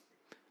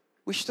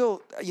 we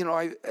still,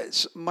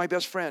 my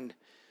best friend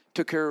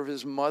took care of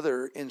his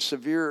mother in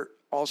severe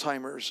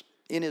Alzheimer's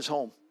in his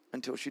home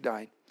until she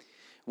died.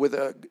 With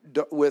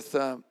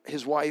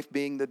his wife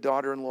being the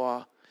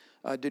daughter-in-law,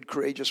 did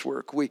courageous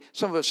work.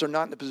 Some of us are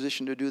not in a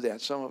position to do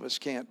that. Some of us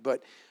can't.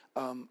 But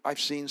I've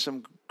seen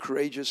some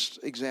courageous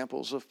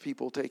examples of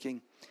people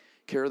taking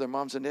care of their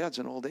moms and dads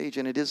in old age,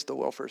 and it is the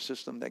welfare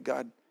system that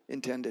God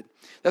intended.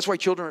 That's why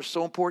children are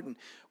so important.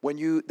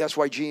 That's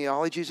why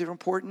genealogies are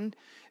important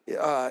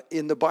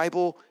in the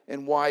Bible,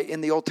 and why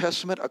in the Old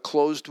Testament a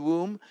closed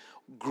womb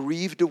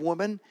grieved a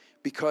woman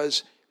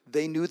because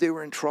they knew they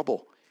were in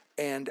trouble.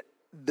 And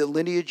the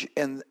lineage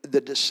and the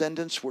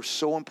descendants were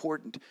so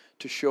important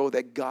to show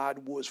that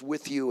God was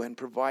with you and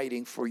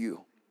providing for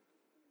you.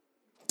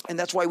 And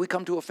that's why we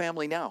come to a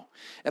family now.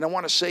 And I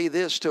want to say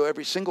this to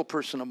every single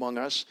person among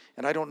us,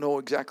 and I don't know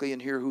exactly in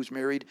here who's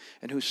married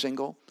and who's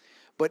single,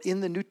 but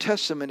in the New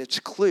Testament, it's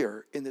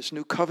clear in this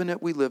new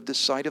covenant we live this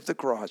side of the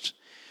cross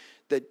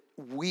that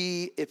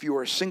if you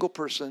are a single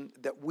person,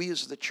 that we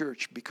as the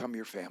church become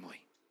your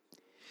family.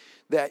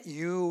 That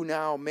you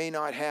now may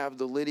not have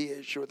the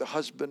lineage or the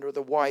husband or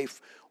the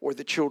wife or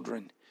the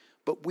children,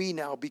 but we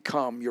now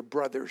become your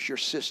brothers, your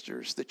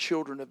sisters, the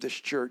children of this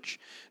church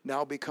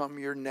now become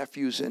your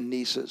nephews and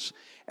nieces,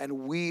 and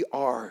we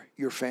are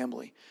your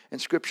family.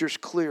 And Scripture's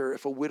clear,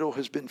 if a widow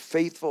has been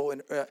faithful,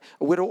 and a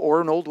widow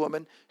or an old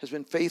woman has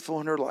been faithful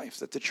in her life,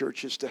 that the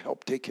church is to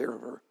help take care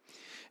of her.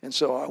 And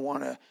so I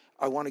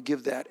want to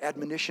give that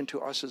admonition to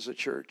us as a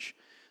church,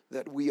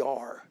 that we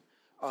are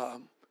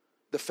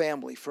the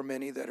family for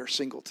many that are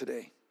single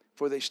today.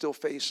 For they still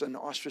face an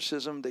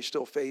ostracism, they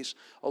still face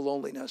a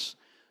loneliness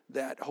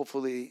that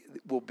hopefully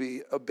will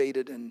be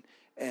abated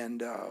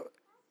and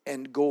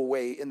go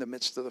away in the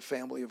midst of the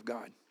family of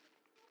God.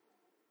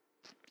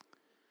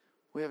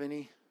 We have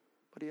anybody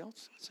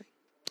else? Let's see.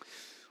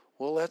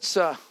 Well,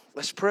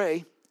 let's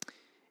pray.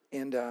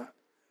 And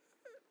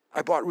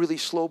I bought really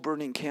slow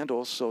burning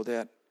candles so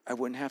that I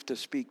wouldn't have to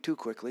speak too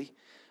quickly.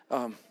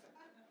 But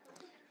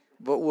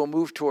we'll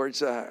move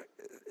towards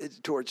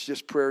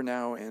just prayer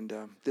now and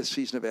this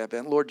season of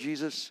Advent. Lord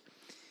Jesus,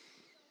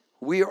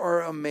 we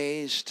are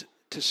amazed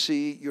to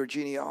see your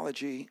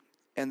genealogy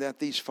and that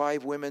these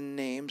 5 women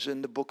names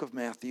in the book of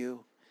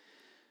Matthew,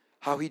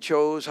 how he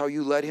chose, how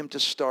you led him to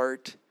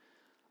start,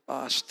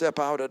 step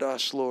out at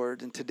us,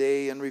 Lord, and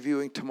today in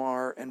reviewing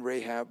Tamar and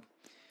Rahab,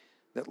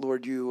 that,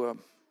 Lord, your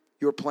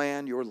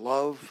plan, your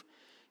love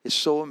is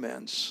so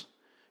immense.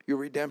 Your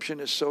redemption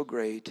is so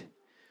great.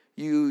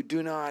 You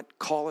do not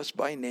call us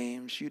by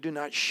names. You do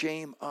not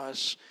shame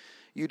us.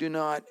 You do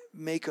not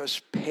make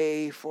us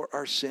pay for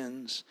our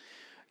sins.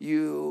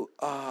 You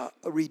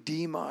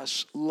redeem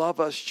us, love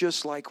us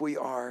just like we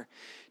are.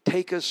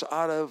 Take us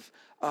out of,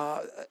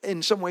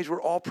 in some ways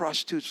we're all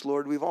prostitutes,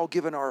 Lord. We've all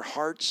given our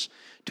hearts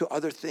to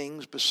other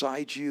things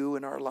besides you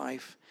in our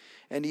life.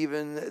 And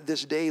even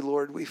this day,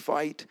 Lord, we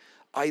fight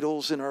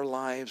idols in our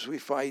lives. We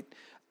fight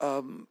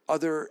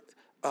other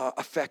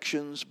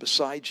affections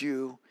besides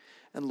you.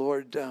 And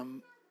Lord,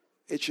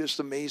 it's just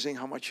amazing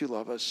how much you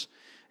love us.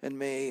 And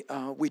may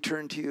we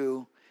turn to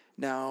you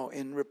now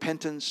in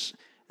repentance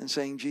and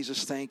saying,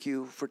 Jesus, thank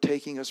you for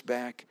taking us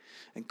back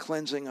and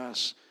cleansing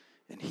us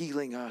and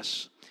healing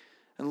us.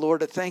 And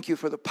Lord, I thank you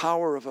for the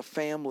power of a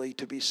family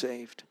to be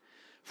saved.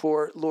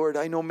 For, Lord,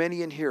 I know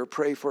many in here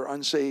pray for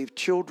unsaved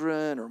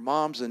children or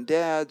moms and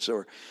dads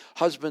or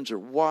husbands or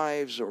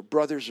wives or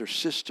brothers or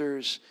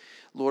sisters.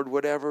 Lord,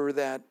 whatever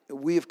that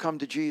we have come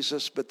to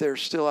Jesus, but they're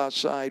still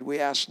outside. We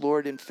ask,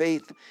 Lord, in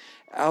faith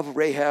of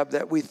Rahab,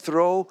 that we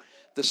throw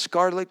the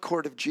scarlet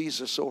cord of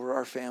Jesus over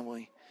our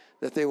family,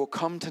 that they will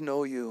come to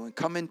know you and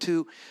come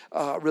into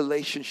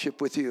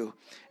relationship with you.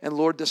 And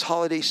Lord, this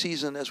holiday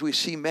season, as we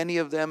see many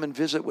of them and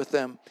visit with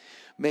them,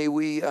 may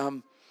we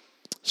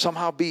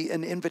somehow be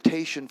an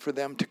invitation for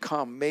them to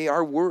come. May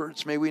our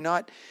words, may we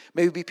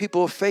be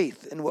people of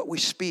faith in what we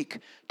speak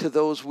to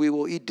those we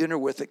will eat dinner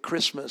with at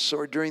Christmas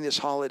or during this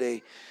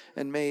holiday.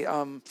 And may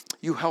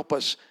you help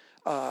us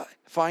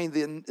find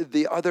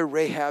the other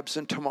Rahabs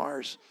and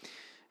Tamars.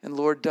 And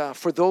Lord,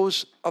 for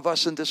those of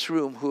us in this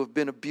room who have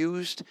been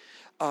abused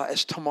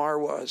as Tamar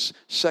was,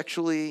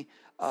 sexually,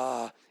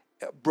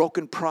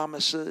 broken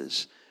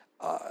promises,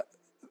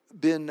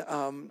 been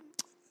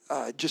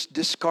just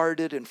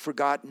discarded and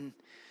forgotten,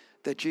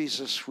 that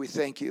Jesus, we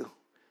thank you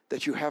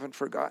that you haven't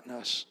forgotten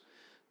us,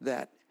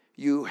 that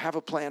you have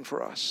a plan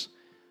for us.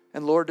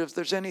 And Lord, if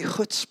there's any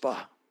chutzpah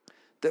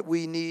that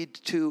we need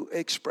to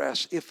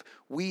express, if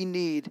we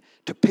need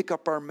to pick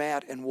up our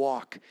mat and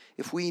walk,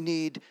 if we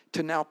need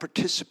to now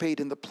participate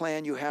in the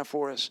plan you have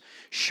for us,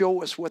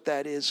 show us what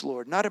that is,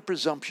 Lord. Not in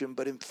presumption,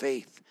 but in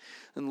faith.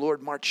 And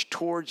Lord, march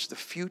towards the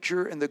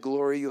future and the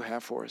glory you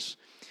have for us.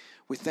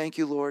 We thank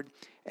you, Lord.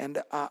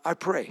 And I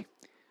pray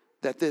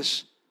that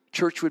this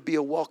church would be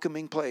a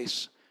welcoming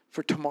place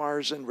for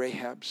Tamars and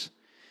Rahabs,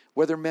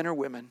 whether men or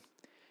women,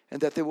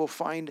 and that they will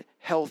find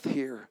health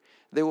here.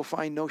 They will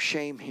find no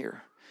shame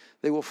here.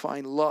 They will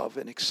find love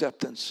and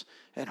acceptance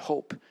and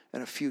hope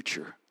and a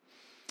future.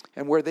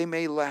 And where they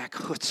may lack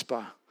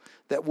chutzpah,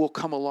 that will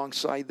come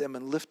alongside them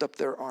and lift up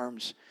their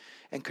arms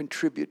and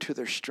contribute to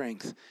their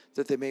strength,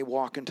 that they may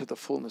walk into the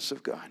fullness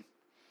of God.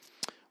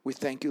 We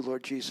thank you,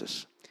 Lord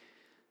Jesus.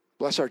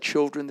 Bless our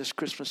children this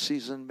Christmas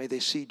season. May they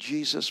see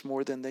Jesus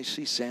more than they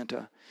see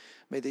Santa.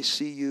 May they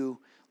see you,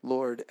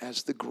 Lord,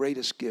 as the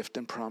greatest gift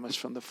and promise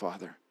from the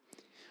Father.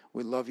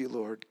 We love you,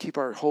 Lord. Keep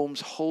our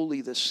homes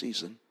holy this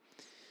season.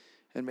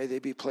 And may they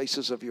be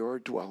places of your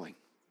dwelling.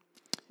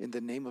 In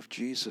the name of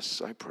Jesus,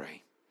 I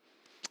pray.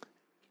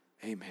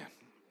 Amen.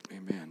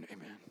 Amen.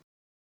 Amen.